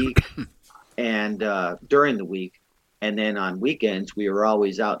 times a week and during the week. And then on weekends, we were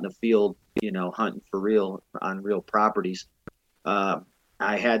always out in the field, hunting for real on real properties.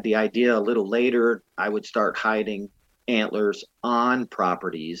 I had the idea a little later, I would start hiding antlers on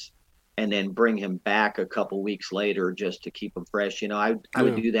properties and then bring him back a couple weeks later just to keep him fresh. I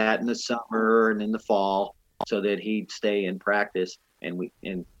would do that in the summer and in the fall so that he'd stay in practice. And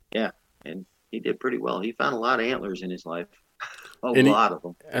he did pretty well. He found a lot of antlers in his life. A lot of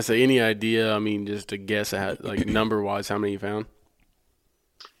them. I say, any idea? I mean, just to guess at, like, number-wise, how many you found?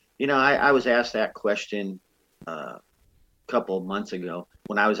 I was asked that question a couple of months ago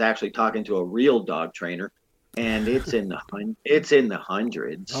when I was actually talking to a real dog trainer, and it's in the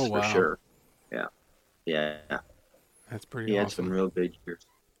hundreds for sure. Yeah. That's pretty awesome. He had some real good years.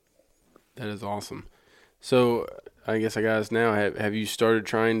 That is awesome. So I guess I got us now. Have you started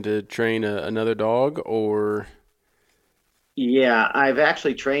trying to train another dog, or? Yeah, I've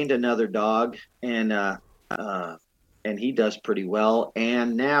actually trained another dog, and he does pretty well.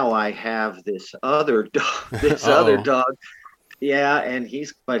 And now I have this other dog. Other dog. Yeah, and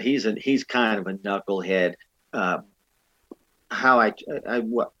he's kind of a knucklehead.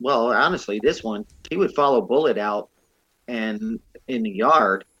 Well, honestly, this one, he would follow Bullet out and in the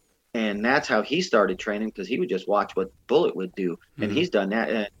yard. And that's how he started training, because he would just watch what Bullet would do. Mm-hmm. And he's done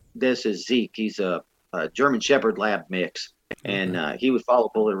that. This is Zeke. He's a German Shepherd Lab mix. And he would follow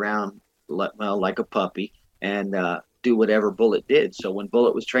Bullet around like a puppy and do whatever Bullet did. So when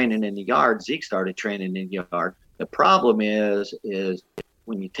Bullet was training in the yard, Zeke started training in the yard. The problem is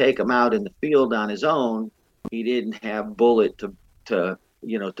when you take him out in the field on his own, he didn't have Bullet to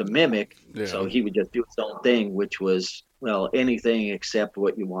mimic. Yeah. So he would just do his own thing, which was, anything except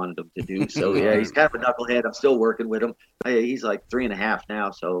what you wanted him to do. So yeah, he's kind of a knucklehead. I'm still working with him. He's like 3.5 now.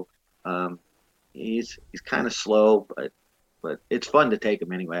 So he's kind of slow, but it's fun to take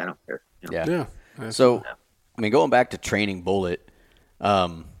him anyway. I don't care. Yeah. So, I mean, going back to training Bullet,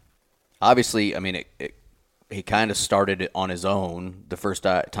 obviously, I mean, he kind of started it on his own the first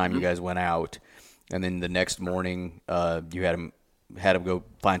time you guys went out. And then the next morning, you had him go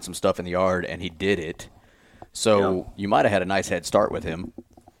find some stuff in the yard, and he did it. So you might have had a nice head start with him.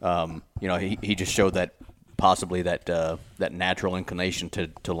 He just showed that possibly that that natural inclination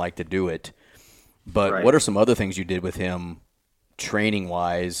to like to do it. But Right. what are some other things you did with him training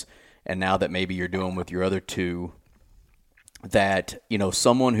wise, and now that maybe you're doing with your other two, that, you know,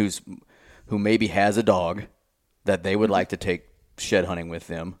 someone who maybe has a dog that they would like to take shed hunting with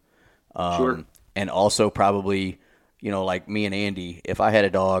them, Sure. and also probably, you know, like me and Andy, if I had a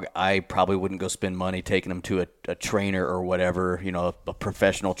dog, I probably wouldn't go spend money taking him to a trainer or whatever, you know, a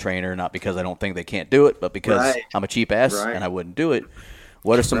professional trainer, not because I don't think they can't do it, but because Right. I'm a cheap ass Right. and I wouldn't do it.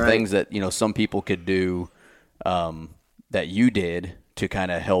 What are some Right. things that, you know, some people could do that you did to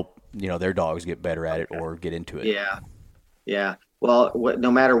kind of help, you know, their dogs get better at it or get into it? Yeah. Yeah. Well,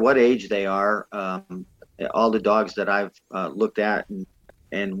 no matter what age they are, all the dogs that I've looked at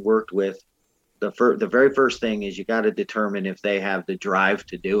and worked with, the very first thing is you got to determine if they have the drive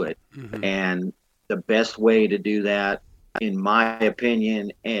to do it. And the best way to do that, in my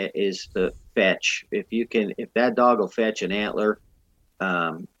opinion, is to fetch. If that dog will fetch an antler,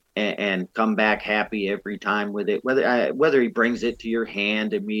 and come back happy every time with it, whether he brings it to your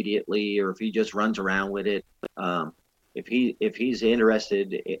hand immediately or if he just runs around with it, if he's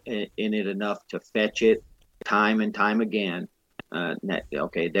interested in it enough to fetch it time and time again,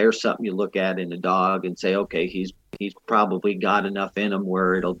 okay, there's something you look at in the dog and say, okay, he's probably got enough in him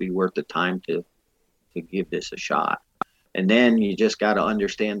where it'll be worth the time to give this a shot. And then you just got to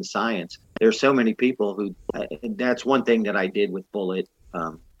understand the science. There's so many people who, that's one thing that I did with Bullet,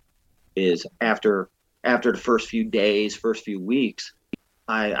 is after the first few days, first few weeks,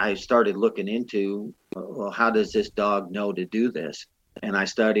 I started looking into, well, how does this dog know to do this? And I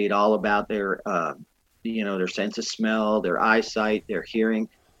studied all about their, their sense of smell, their eyesight, their hearing,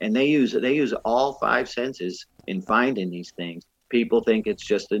 and they use all five senses in finding these things. People think it's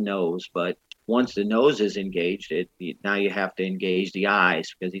just the nose, but once the nose is engaged, now you have to engage the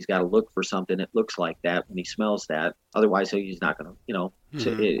eyes, because he's got to look for something that looks like that when he smells that. Otherwise, he's not going to,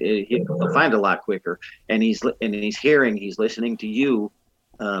 he'll find a lot quicker. And he's hearing, he's listening to you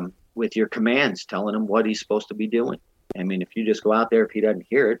with your commands, telling him what he's supposed to be doing. I mean, if you just go out there, if he doesn't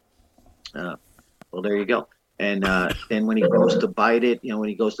hear it, well, there you go. And then when he goes to bite it, when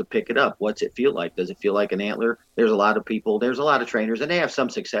he goes to pick it up, what's it feel like? Does it feel like an antler? There's a lot of trainers, and they have some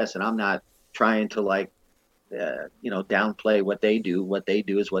success, and I'm not trying to downplay what they do. What they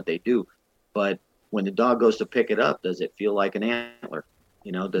do is what they do. But when the dog goes to pick it up, does it feel like an antler?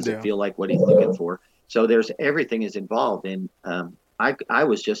 Does it feel like what he's looking for? So everything is involved. And I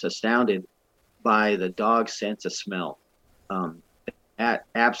was just astounded by the dog's sense of smell. That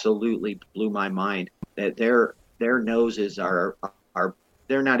absolutely blew my mind, that their noses are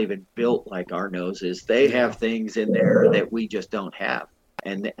they're not even built like our noses. They have things in there that we just don't have.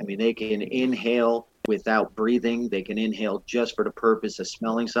 And I mean, they can inhale without breathing. They can inhale just for the purpose of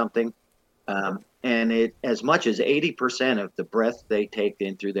smelling something. And as much as 80% of the breath they take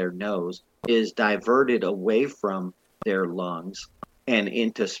in through their nose is diverted away from their lungs and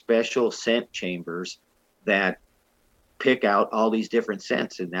into special scent chambers that pick out all these different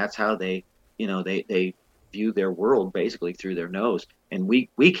scents. And that's how they view their world, basically through their nose. And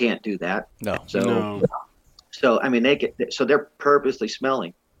we can't do that. No. So I mean, they're purposely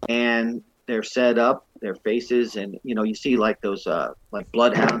smelling, and they're set up, their faces, and you see like those like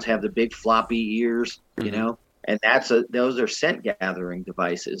bloodhounds have the big floppy ears, and those are scent gathering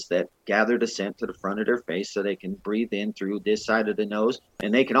devices that gather the scent to the front of their face so they can breathe in through this side of the nose.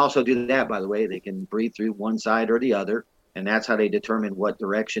 And they can also do that, by the way. They can breathe through one side or the other, and that's how they determine what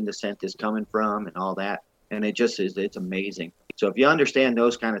direction the scent is coming from and all that. And it's amazing. So if you understand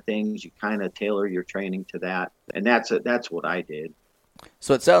those kind of things, you kind of tailor your training to that. And that's what I did.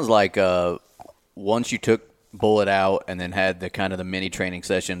 So it sounds like once you took Bullet out and then had the mini training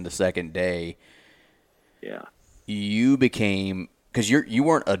session the second day, you became, because you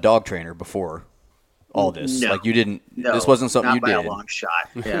weren't a dog trainer before all this. No, like you didn't. No, this wasn't something you did. Not by a long shot.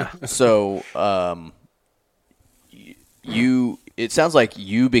 Yeah. So it sounds like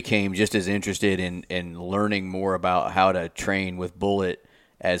you became just as interested in learning more about how to train with Bullet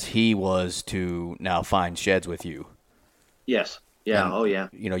as he was to now find sheds with you. Yes. Yeah. And, oh, yeah.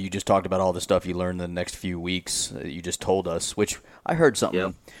 You just talked about all the stuff you learned in the next few weeks. You just told us, which I heard something.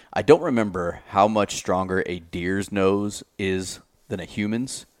 Yep. I don't remember how much stronger a deer's nose is than a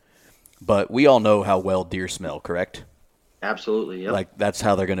human's, but we all know how well deer smell, correct? Absolutely. Yep. Like that's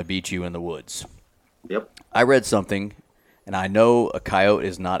how they're going to beat you in the woods. Yep. I read something, and I know a coyote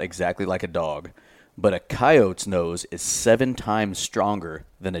is not exactly like a dog, but a coyote's nose is 7 times stronger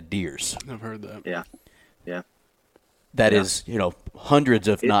than a deer's. I've heard that. Yeah. Yeah. That is, hundreds,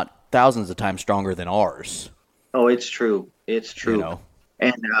 if not thousands of times stronger than ours. Oh, it's true. It's true.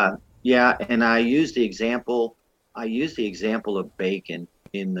 And Yeah, and I use the example. I use the example of bacon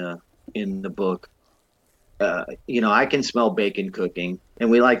in the book. I can smell bacon cooking, and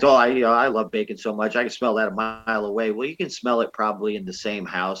we like, I love bacon so much I can smell that a mile away. Well, you can smell it probably in the same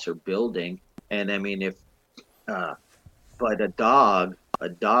house or building, and I mean, if uh, but a dog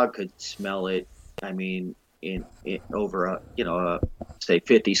could smell it. I mean, in over say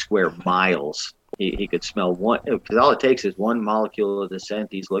 50 square miles, he could smell one, because all it takes is one molecule of the scent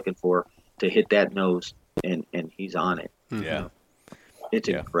he's looking for to hit that nose, and he's on it. Yeah. It's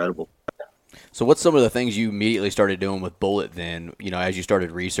incredible. So what's some of the things you immediately started doing with Bullet then, as you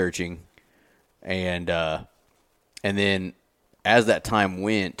started researching and then as that time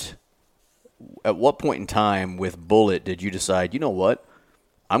went, at what point in time with Bullet did you decide, you know what,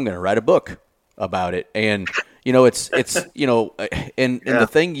 I'm going to write a book about it? And, it's and the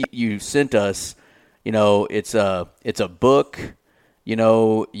thing you sent us, it's a book,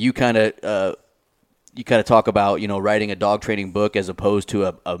 you kind of talk about, writing a dog training book as opposed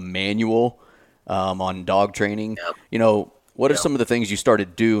to a manual on dog training. Yep. What are some of the things you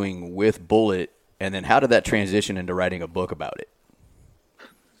started doing with Bullet, and then how did that transition into writing a book about it?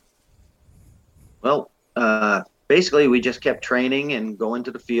 Well, basically, we just kept training and going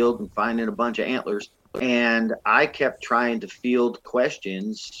to the field and finding a bunch of antlers. And I kept trying to field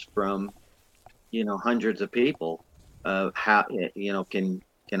questions from, hundreds of people. How,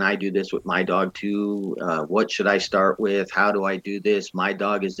 can I do this with my dog too? What should I start with? How do I do this? My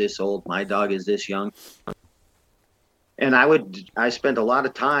dog is this old. My dog is this young. And I spent a lot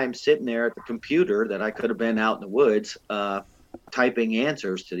of time sitting there at the computer that I could have been out in the woods, typing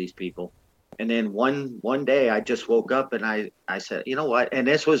answers to these people. And then one day I just woke up and I said, you know what? And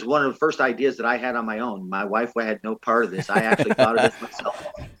this was one of the first ideas that I had on my own. My wife had no part of this. I actually thought of this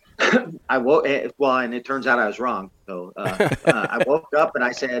myself. I woke, and it turns out I was wrong. So I woke up and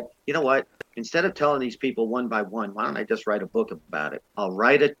I said, you know what? Instead of telling these people one by one, why don't I just write a book about it? I'll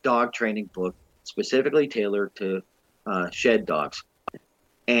write a dog training book specifically tailored to shed dogs.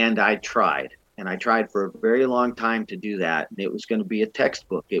 And I tried. And I tried for a very long time to do that. And it was going to be a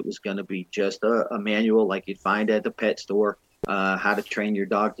textbook. It was going to be just a manual like you'd find at the pet store, how to train your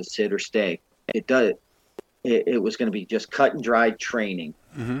dog to sit or stay. It was going to be just cut and dried training.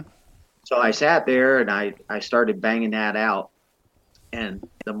 Mm-hmm. So I sat there and I started banging that out. And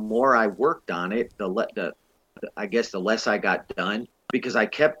the more I worked on it, I guess the less I got done, because I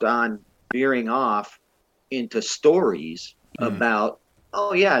kept on veering off into stories about,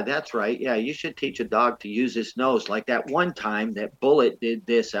 oh yeah, that's right. Yeah, you should teach a dog to use his nose. Like that one time that Bullet did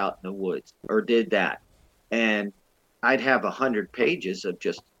this out in the woods or did that. And I'd have 100 pages of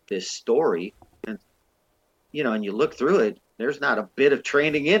just this story. And, and you look through it, there's not a bit of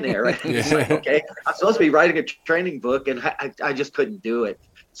training in there. It's like, okay, I'm supposed to be writing a training book, and I just couldn't do it.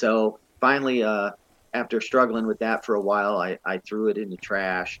 So finally, after struggling with that for a while, I threw it in the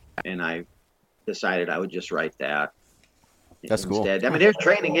trash, and I decided I would just write that. That's instead. Cool. I mean, there's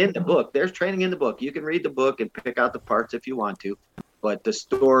training in the book. There's training in the book. You can read the book and pick out the parts if you want to, but the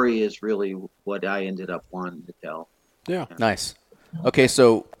story is really what I ended up wanting to tell. Yeah. Nice. Okay,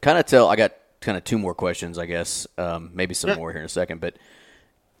 so I got kind of two more questions, I guess, maybe some more here in a second, but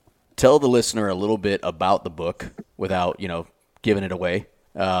tell the listener a little bit about the book without, giving it away.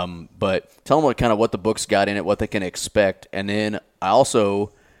 But tell them what the book's got in it, what they can expect. And then I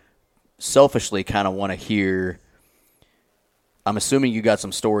also selfishly kind of want to hear, I'm assuming you got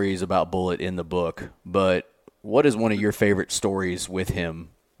some stories about Bullet in the book, but what is one of your favorite stories with him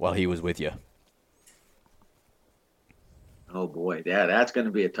while he was with you? Oh boy, yeah, that's going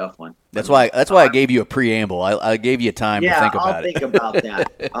to be a tough one. That's why I gave you a preamble. I gave you time to think about it. I'll think about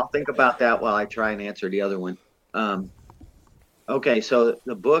that. I'll think about that while I try and answer the other one. Okay, so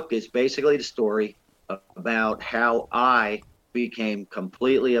the book is basically the story about how I became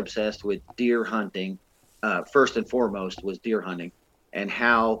completely obsessed with deer hunting. First and foremost was deer hunting, and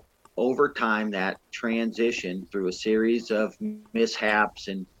how over time that transition through a series of mishaps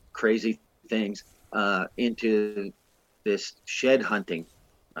and crazy things into this shed hunting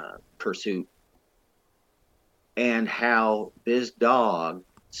pursuit, and how this dog,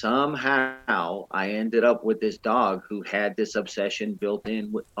 somehow I ended up with this dog who had this obsession built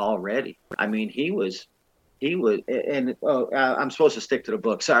in already. I mean, he was, and I'm supposed to stick to the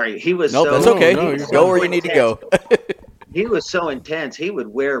book. Sorry. He was. Nope, that's okay. Go where you need to go. He was so intense. He would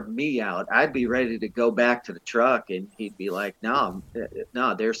wear me out. I'd be ready to go back to the truck, and he'd be like, no,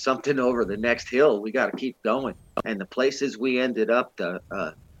 there's something over the next hill. We got to keep going. And the places we ended up, the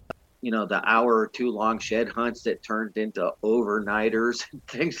hour or two long shed hunts that turned into overnighters and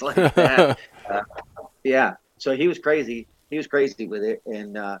things like that. Yeah. So he was crazy. He was crazy with it.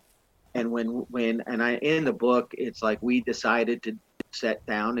 And And in the book, it's like we decided to sit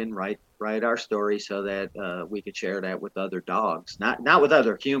down and write our story so that we could share that with other dogs, not with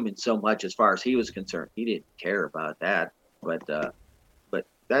other humans so much as far as he was concerned. He didn't care about that, but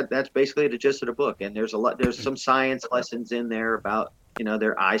that's basically the gist of the book. And there's some science lessons in there about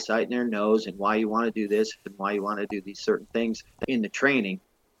their eyesight and their nose and why you want to do this and why you want to do these certain things in the training.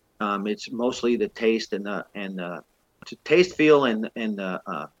 It's mostly the taste and the taste, feel, and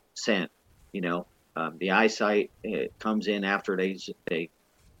the scent. The eyesight, it comes in after they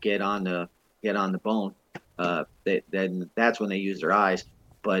get on the bone. Then that's when they use their eyes.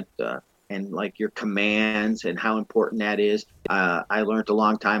 But and like your commands and how important that is. I learned a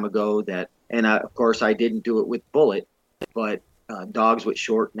long time ago that, and of course I didn't do it with Bullet, but dogs with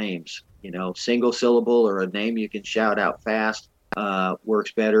short names, single syllable or a name you can shout out fast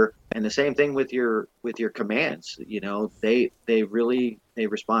works better. And the same thing with your commands. They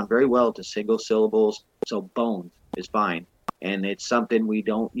respond very well to single syllables. So Bones is fine. And it's something we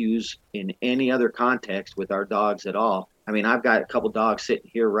don't use in any other context with our dogs at all. I mean, I've got a couple dogs sitting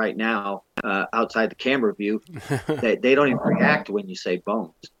here right now outside the camera view that they don't even react when you say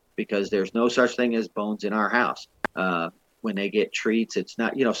Bones, because there's no such thing as bones in our house. When they get treats, it's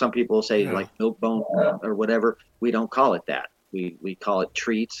not, some people say like milk bone or whatever. We don't call it that. We call it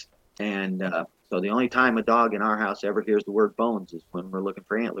treats. And so the only time a dog in our house ever hears the word bones is when we're looking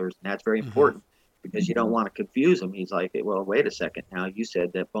for antlers. And that's very important because you don't want to confuse him. He's like, well, wait a second. Now you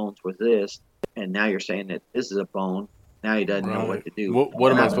said that bones was this, and now you're saying that this is a bone. Now he doesn't know what to do.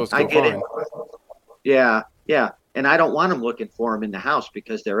 What am I supposed to go find? Yeah. And I don't want them looking for them in the house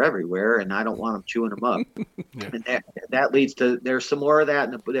because they're everywhere, and I don't want them chewing them up. Yeah. And that leads to, there's some more of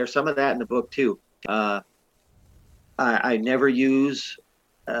that. There's some of that in the book too. I never use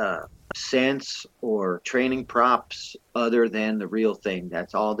scents or training props other than the real thing.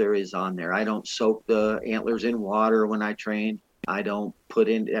 That's all there is on there. I don't soak the antlers in water when I train. I don't put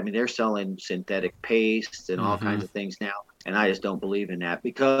in, I mean, they're selling synthetic pastes and all kinds of things now. And I just don't believe in that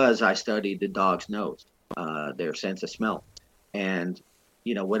because I studied the dog's nose, their sense of smell. And,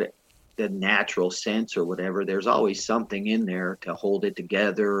 the natural sense or whatever, there's always something in there to hold it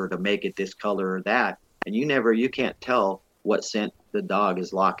together or to make it this color or that. And you can't tell what scent the dog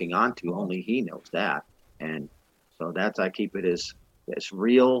is locking onto. Only he knows that. And so I keep it as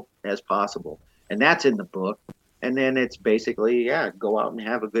real as possible. And that's in the book. And then it's basically, go out and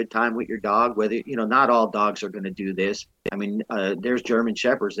have a good time with your dog. Whether, not all dogs are going to do this. I mean, there's German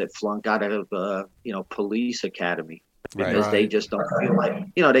Shepherds that flunk out of, police academy because they just don't feel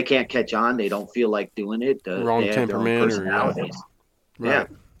like, they can't catch on. They don't feel like doing it. Wrong they have temperament their own personalities. Right. Yeah.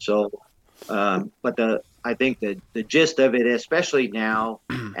 So, but I think the gist of it, especially now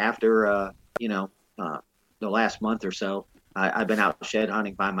after, the last month or so, I've been out shed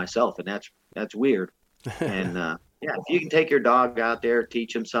hunting by myself, and that's weird. And if you can take your dog out there,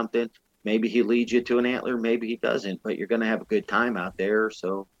 teach him something, maybe he leads you to an antler, maybe he doesn't, but you're going to have a good time out there.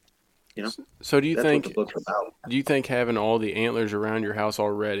 So, So do you that's think what the book's about. Do you think having all the antlers around your house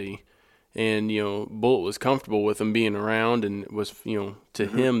already, and Bullet was comfortable with them being around, and was to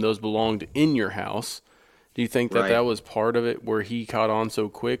him those belonged in your house? Do you think that that was part of it where he caught on so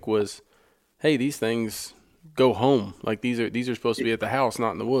quick? Was, hey, these things go home. Like these are supposed to be at the house,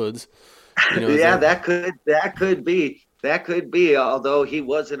 not in the woods. That could be. Although he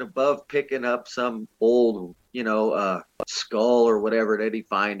wasn't above picking up some old, skull or whatever that he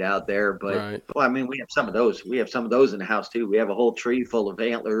find out there. But well, I mean, we have some of those. We have some of those in the house too. We have a whole tree full of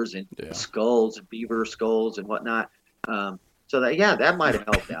antlers and skulls, and beaver skulls and whatnot. So that might have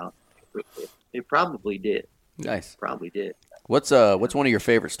helped out. It probably did. Nice. Probably did. What's one of your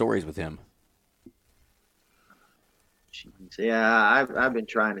favorite stories with him? Jeez. Yeah, I've been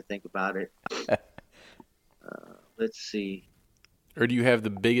trying to think about it. Let's see. Or do you have the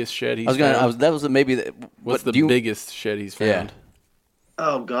biggest shed he's found? What's the biggest shed he's found? Yeah.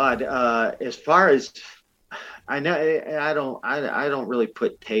 Oh God. As far as I know, I don't really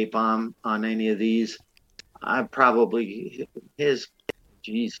put tape on any of these. I probably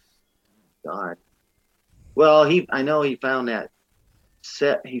God. Well, I know he found that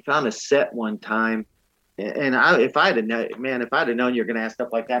set. He found a set one time. And if I'd have known you were going to ask stuff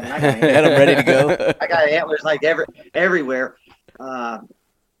like that, I had them ready to go. I got antlers like everywhere.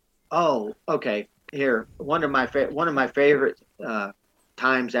 Okay. Here, one of my favorite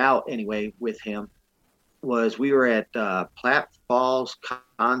times out anyway with him was we were at Platte Falls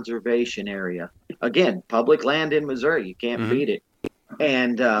Conservation Area. Again, public land in Missouri. You can't beat it.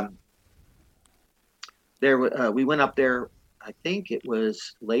 And we went up there. I think it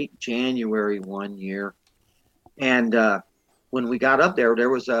was late January one year. And when we got up there, there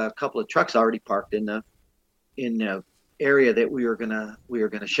was a couple of trucks already parked in the area that we were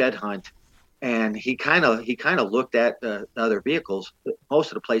gonna shed hunt, and he kind of looked at the other vehicles.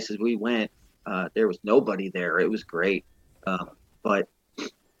 Most of the places we went, there was nobody there. It was great, but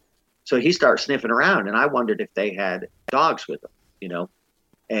so he started sniffing around, and I wondered if they had dogs with them,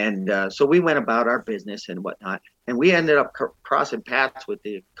 And so we went about our business and whatnot, and we ended up crossing paths with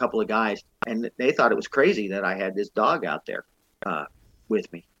a couple of guys, and they thought it was crazy that I had this dog out there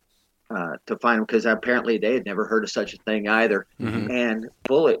with me to find him, because apparently they had never heard of such a thing either. Mm-hmm. And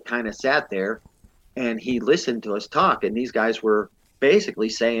Bullet kind of sat there, and he listened to us talk, and these guys were basically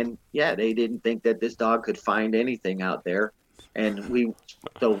saying, yeah, they didn't think that this dog could find anything out there. And we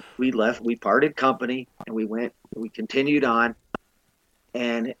left, we parted company, and we continued on.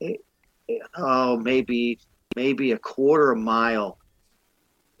 And maybe a quarter of a mile,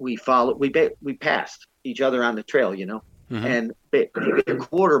 we passed each other on the trail, Mm-hmm. and maybe a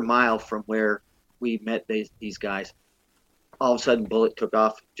quarter mile from where we met these guys, all of a sudden Bullet took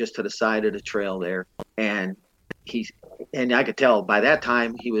off just to the side of the trail there, and I could tell by that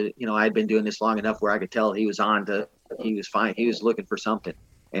time he was, I'd been doing this long enough where I could tell he was fine. He was looking for something,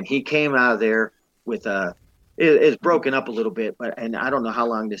 and he came out of there with it's broken up a little bit, and I don't know how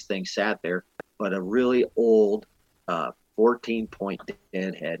long this thing sat there, but a really old 14-point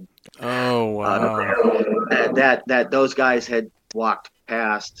deadhead. Oh, wow. That those guys had walked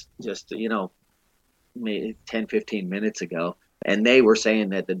past just, maybe 10, 15 minutes ago, and they were saying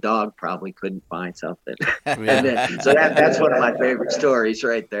that the dog probably couldn't find something. So that's one of my favorite stories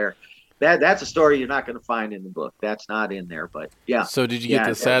right there. That's a story you're not going to find in the book. That's not in there, but yeah. So did you get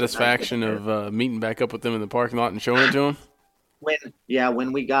the satisfaction of meeting back up with them in the parking lot and showing it to them? When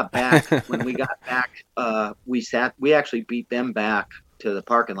we got back, we actually beat them back to the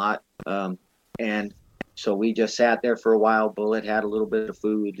parking lot. And so we just sat there for a while. Bullet had a little bit of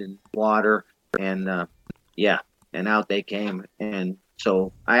food and water, and and out they came. And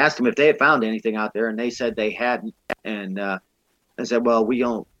so I asked them if they had found anything out there, and they said they hadn't. And I said, well, we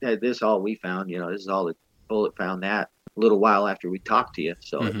don't. This is all we found. This is all that Bullet found that a little while after we talked to you.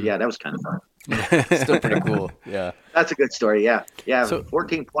 So yeah, that was kind of fun. Still pretty cool. Yeah, that's a good story. Yeah. So,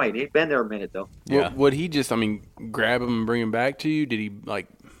 14-point. He'd been there a minute though. Yeah. Would he just, grab him and bring him back to you? Did he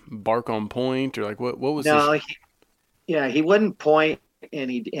bark on point, or what was? No, he wouldn't point,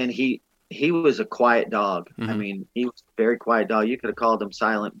 and he was a quiet dog. Mm-hmm. He was a very quiet dog. You could have called him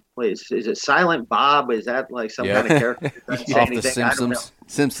Silent. Is it Silent Bob? Is that like some kind of character? Off the Simpsons.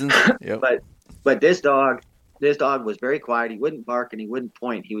 Simpsons. Yep. But this dog was very quiet. He wouldn't bark and he wouldn't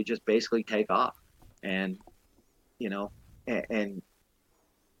point. He would just basically take off, and and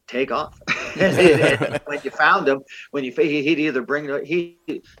take off. And when you found him, he'd either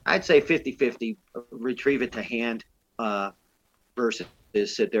I'd say 50-50 retrieve it to hand, versus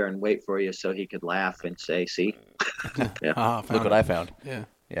sit there and wait for you so he could laugh and say, "See, look what I found." Yeah,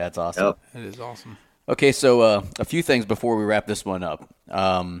 that's awesome. Yep. That is awesome. Okay, so a few things before we wrap this one up.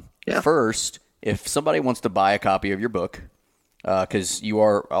 First, if somebody wants to buy a copy of your book, because you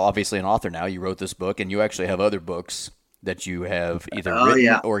are obviously an author now, you wrote this book, and you actually have other books that you have either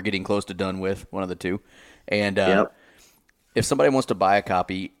written or getting close to done with, one of the two. And if somebody wants to buy a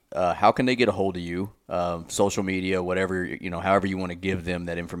copy, how can they get a hold of you? Social media, whatever, however you want to give them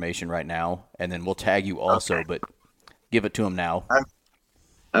that information right now, and then we'll tag you also, but give it to them now.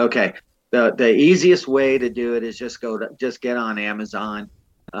 Okay. The easiest way to do it is just get on Amazon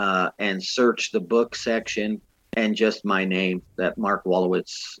and search the book section and just my name. That Mark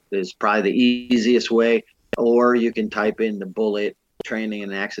Wolowitz is probably the easiest way. Or you can type in the Bullet Training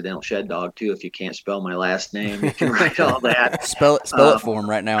an Accidental Shed Dog too. If you can't spell my last name, you can write all that. Spell it for him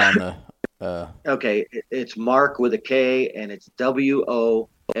right now on the. Okay, it's Mark with a K, and it's WOLOWICZ.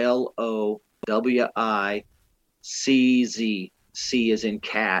 C is in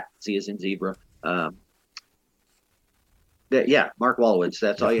cat, Z is in zebra. Mark Wolowitz.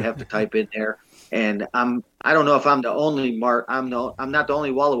 That's all you have to type in there. And I don't know if I'm the only Mark. I'm not the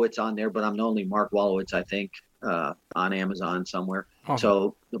only Wolowitz on there, but I'm the only Mark Wolowitz, I think, on Amazon somewhere. Awesome.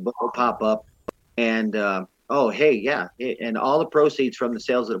 So the book will pop up. And and all the proceeds from the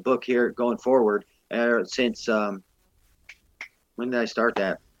sales of the book here going forward, since when did I start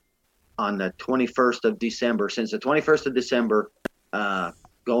that? On the 21st of December. Since the 21st of December,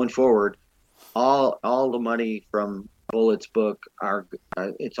 going forward, all the money from Bullet's book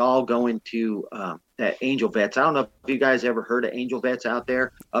it's all going to that Angel Vets. I don't know if you guys ever heard of Angel Vets out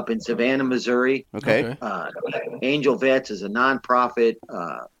there up in Savannah, Missouri. Okay. Angel Vets is a nonprofit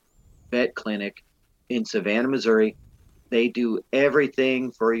vet clinic in Savannah, Missouri. They do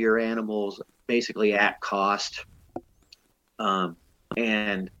everything for your animals basically at cost.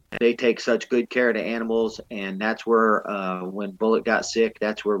 And they take such good care of the animals, and that's where when Bullet got sick,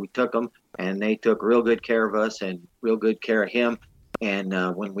 that's where we took him, and they took real good care of us and real good care of him. And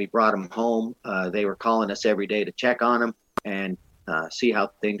when we brought him home, they were calling us every day to check on him and see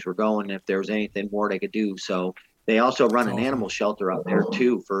how things were going, if there was anything more they could do. So they also run an animal shelter up there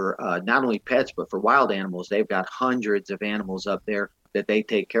too for not only pets but for wild animals. They've got hundreds of animals up there that they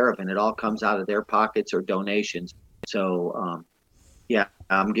take care of, and it all comes out of their pockets or donations. So yeah,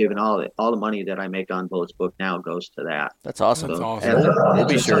 I'm giving all the money that I make on Bullet's book now goes to that. That's awesome. That's So awesome. We'll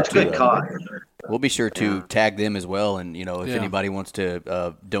be it's sure such to good cause. We'll be sure to tag them as well, and if Yeah. anybody wants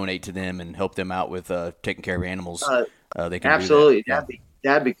to donate to them and help them out with taking care of animals, they can Absolutely, do that.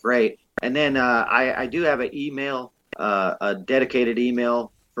 that'd be great. And then I do have an email, a dedicated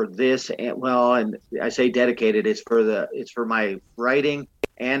email for this. And I say dedicated, it's for my writing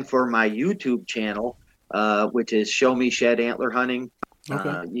and for my YouTube channel, which is Show Me Shed Antler Hunting.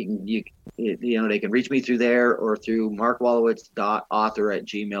 Okay. They can reach me through there or through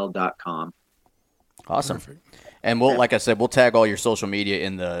markwallowitz.author@gmail.com. Awesome. Perfect. And like I said, we'll tag all your social media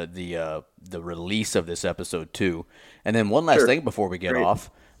in the release of this episode too. And then one last Sure. thing before we get Great. off,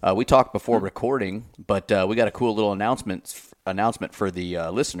 we talked before recording, but we got a cool little announcement for the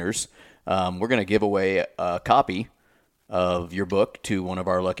listeners. We're going to give away a copy of your book to one of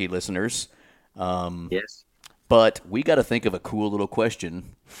our lucky listeners. Yes. But we got to think of a cool little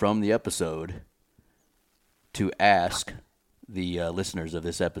question from the episode to ask the listeners of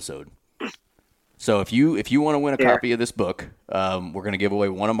this episode. So if you want to win a copy of this book, we're going to give away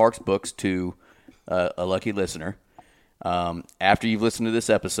one of Mark's books to a lucky listener. After you've listened to this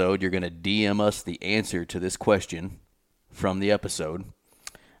episode, you're going to DM us the answer to this question from the episode.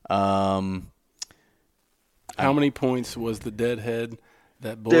 How many points was the deadhead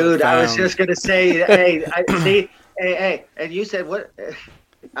that Bullet Dude, found? I was just gonna say, hey, and you said what?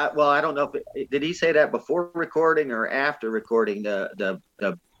 Well, I don't know if did he say that before recording or after recording the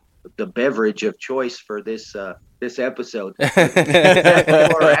beverage of choice for this episode.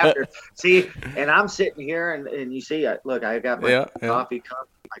 Before or after? See, and I'm sitting here, and you see, look, I got my coffee cup.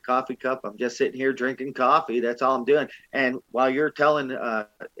 My coffee cup. I'm just sitting here drinking coffee. That's all I'm doing. And while you're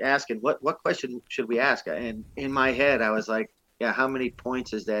asking what question should we ask, and in my head, I was like, yeah, how many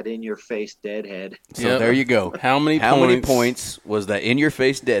points is that in your face deadhead? So there you go. How many points was that in your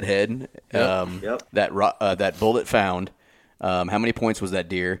face deadhead? Yep. That Bullet found. How many points was that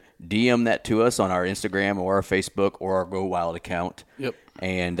deer? DM that to us on our Instagram or our Facebook or our Go Wild account. Yep.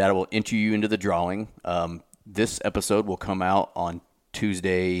 And that will enter you into the drawing. This episode will come out on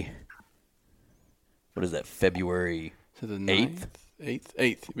Tuesday. What is that? February 8th?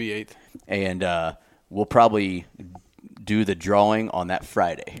 8th. Be 8th. And we'll probably do the drawing on that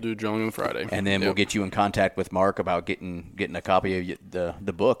Friday. Do drawing on Friday. And then we'll get you in contact with Mark about getting a copy of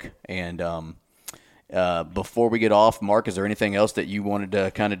the book. And before we get off, Mark, is there anything else that you wanted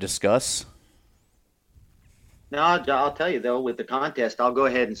to kind of discuss? No, I'll tell you though, with the contest, I'll go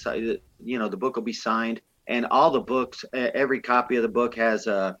ahead and say, the book will be signed, and all the books, every copy of the book has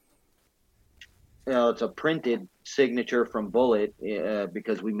it's a printed signature from Bullet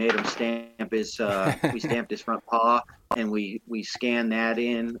because we made him stamp his, we stamped his front paw, and we scanned that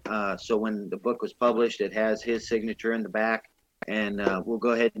in. So when the book was published, it has his signature in the back, and we'll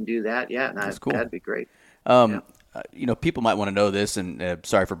go ahead and do that. Yeah, That's cool. That'd be great. People might want to know this, and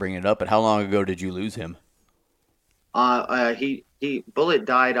sorry for bringing it up, but how long ago did you lose him? Bullet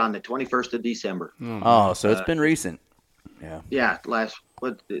died on the 21st of December. So it's been recent. Yeah. Yeah,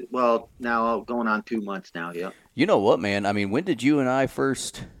 now going on 2 months now. Yeah. You know what, man? I mean, when did you and I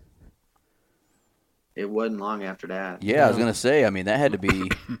first? It wasn't long after that. Yeah, I was gonna say. I mean, that had to be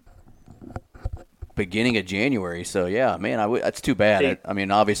beginning of January. So yeah, man, that's too bad. I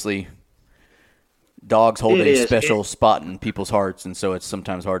mean, obviously, dogs hold a special spot in people's hearts, and so it's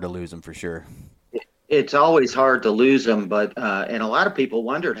sometimes hard to lose them for sure. It's always hard to lose them, but and a lot of people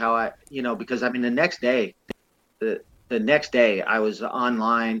wondered how because I mean the next day I was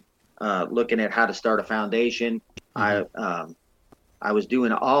online looking at how to start a foundation. Mm-hmm. I was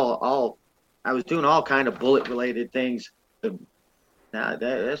doing all kind of bullet related things. Now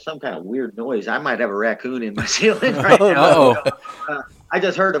that's some kind of weird noise. I might have a raccoon in my ceiling right now. I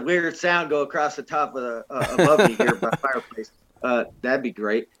just heard a weird sound go across the top of above me here by the fireplace. That'd be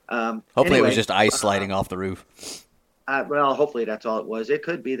great. Hopefully it was just ice sliding off the roof. Well, hopefully that's all it was. It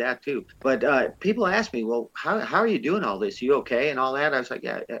could be that too. But people ask me, well, how are you doing all this? You okay? And all that. I was like,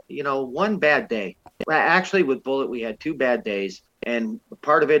 yeah, one bad day. Actually, with Bullet, we had 2 bad days. And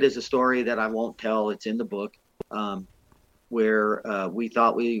part of it is a story that I won't tell. It's in the book. where we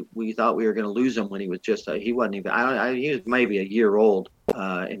thought we were going to lose him when he was just he wasn't even he was maybe a year old,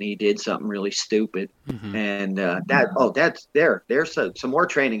 and he did something really stupid. And there's some more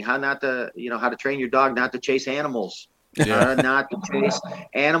training, how to train your dog not to chase animals, not to chase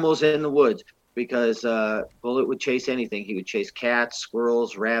animals in the woods, because Bullet would chase anything. He would chase cats,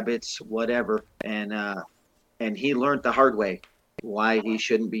 squirrels, rabbits, whatever, and he learned the hard way why he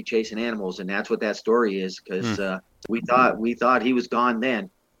shouldn't be chasing animals, and that's what that story is, because we thought he was gone then.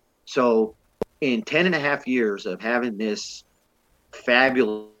 So in 10.5 years of having this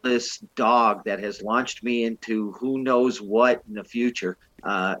fabulous dog that has launched me into who knows what in the future,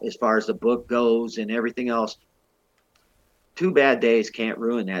 as far as the book goes and everything else, 2 bad days can't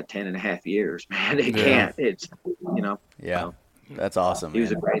ruin that 10.5 years, man. It can't. It's, Yeah, that's awesome. He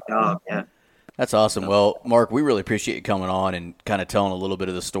was a great dog. Yeah. That's awesome. Well, Mark, we really appreciate you coming on and kind of telling a little bit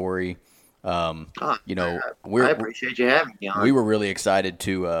of the story. I appreciate you having me on. We were really excited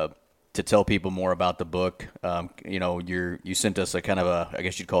to tell people more about the book. You sent us a kind of I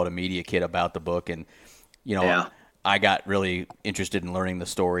guess you'd call it a media kit about the book, and I got really interested in learning the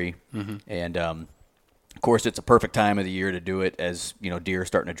story. And of course, it's a perfect time of the year to do it, as deer are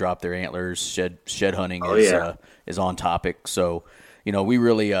starting to drop their antlers. Shed hunting is on topic. So we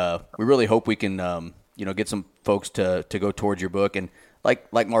really hope we can get some folks to go towards your book. And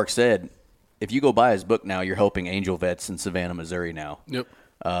like Mark said, if you go buy his book now, you're helping Angel Vets in Savannah, Missouri now. Yep.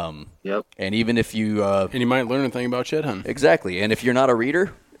 Yep. And even if you and you might learn a thing about shed hunting. Exactly. And if you're not a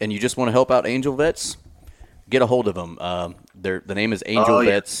reader and you just want to help out Angel Vets, get a hold of them. The name is Angel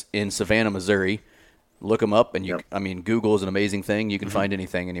Vets in Savannah, Missouri. Look them up, and Google is an amazing thing. You can find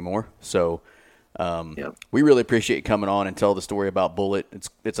anything anymore. So we really appreciate you coming on and tell the story about Bullet.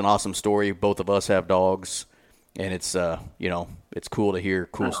 It's an awesome story. Both of us have dogs, and it's it's cool to hear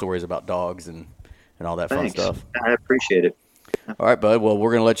cool stories about dogs and all that fun stuff. I appreciate it. All right, bud. Well,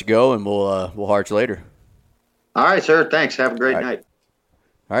 we're gonna let you go, and we'll heart you later. All right, sir. Thanks. Have a great night.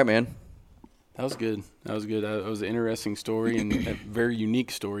 All right, man. That was good. That was an interesting story and a very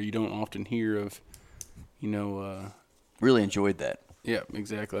unique story. You don't often hear of, really enjoyed that. Yeah,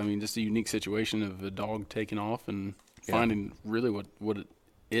 exactly. I mean, just a unique situation of a dog taking off and finding really what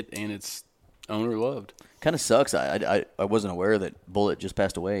it and its owner loved. Kind of sucks. I wasn't aware that Bullet just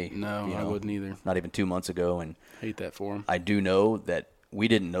passed away. No, I wouldn't either. Not even 2 months ago, and hate that for him. I do know that we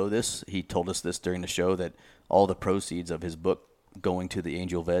didn't know this. He told us this during the show, that all the proceeds of his book going to the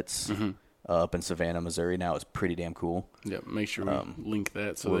Angel Vets up in Savannah, Missouri now is pretty damn cool. Yeah, make sure we link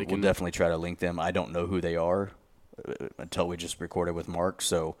that so we'll definitely try to link them. I don't know who they are until we just recorded with Mark,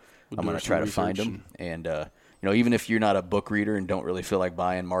 so I'm going to try to find them. And even if you're not a book reader and don't really feel like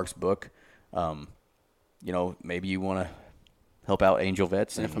buying Mark's book, maybe you want to help out Angel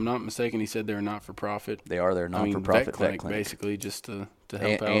Vets. And if I'm not mistaken, he said they're not for profit. They're not for profit vet clinic, basically, just to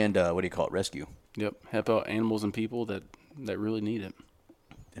help out. And what do you call it? Rescue. Yep, help out animals and people that really need it.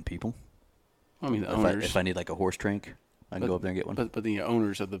 And people. I mean, the owners. If I need like a horse trank, I can go up there and get one. But the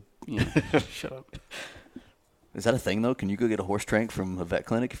owners of the shut up. Is that a thing though? Can you go get a horse trank from a vet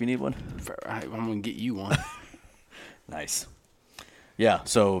clinic if you need one? I'm gonna get you one. Nice. Yeah,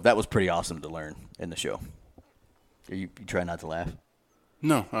 so that was pretty awesome to learn in the show. You try not to laugh?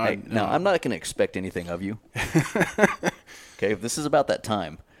 No. Now, I'm not going to expect anything of you. Okay, if this is about that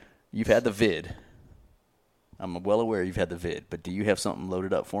time, you've had the vid. I'm well aware you've had the vid, but do you have something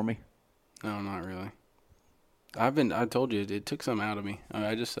loaded up for me? No, not really. I told you, it took something out of me.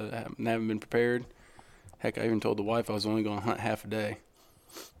 I just haven't been prepared. Heck, I even told the wife I was only going to hunt half a day.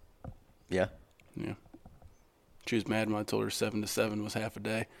 Yeah? Yeah. She was mad when I told her 7 to 7 was half a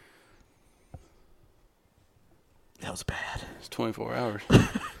day. That was bad. It's 24 hours.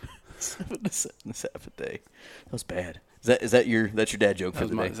 7 to 7 is half a day. That was bad. Is that your dad joke for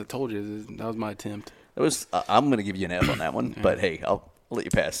the day? As I told you, that was my attempt. I'm going to give you an F on that one, but hey, I'll let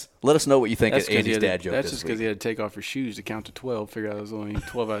you pass. Let us know what you think of Andy's dad joke. That's just because he had to take off your shoes to count to 12. Figure out it was only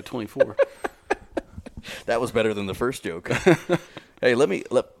 12 out of 24. That was better than the first joke. Hey,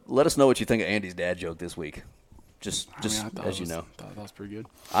 let us know what you think of Andy's dad joke this week. Just as you know. I thought that was pretty good.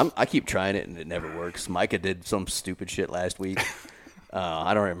 I keep trying it and it never works. Micah did some stupid shit last week.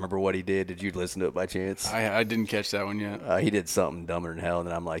 I don't remember what he did. Did you listen to it by chance? I didn't catch that one yet. He did something dumber than hell, and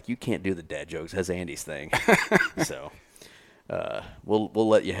then I'm like, you can't do the dad jokes. That's Andy's thing. So we'll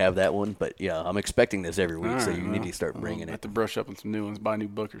let you have that one. But yeah, I'm expecting this every week, so you need to start bringing it. I have to brush up on some new ones, buy a new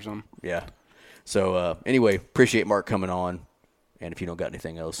book or something. Yeah. So anyway, appreciate Mark coming on. And if you don't got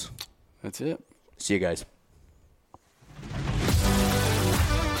anything else, that's it. See you guys.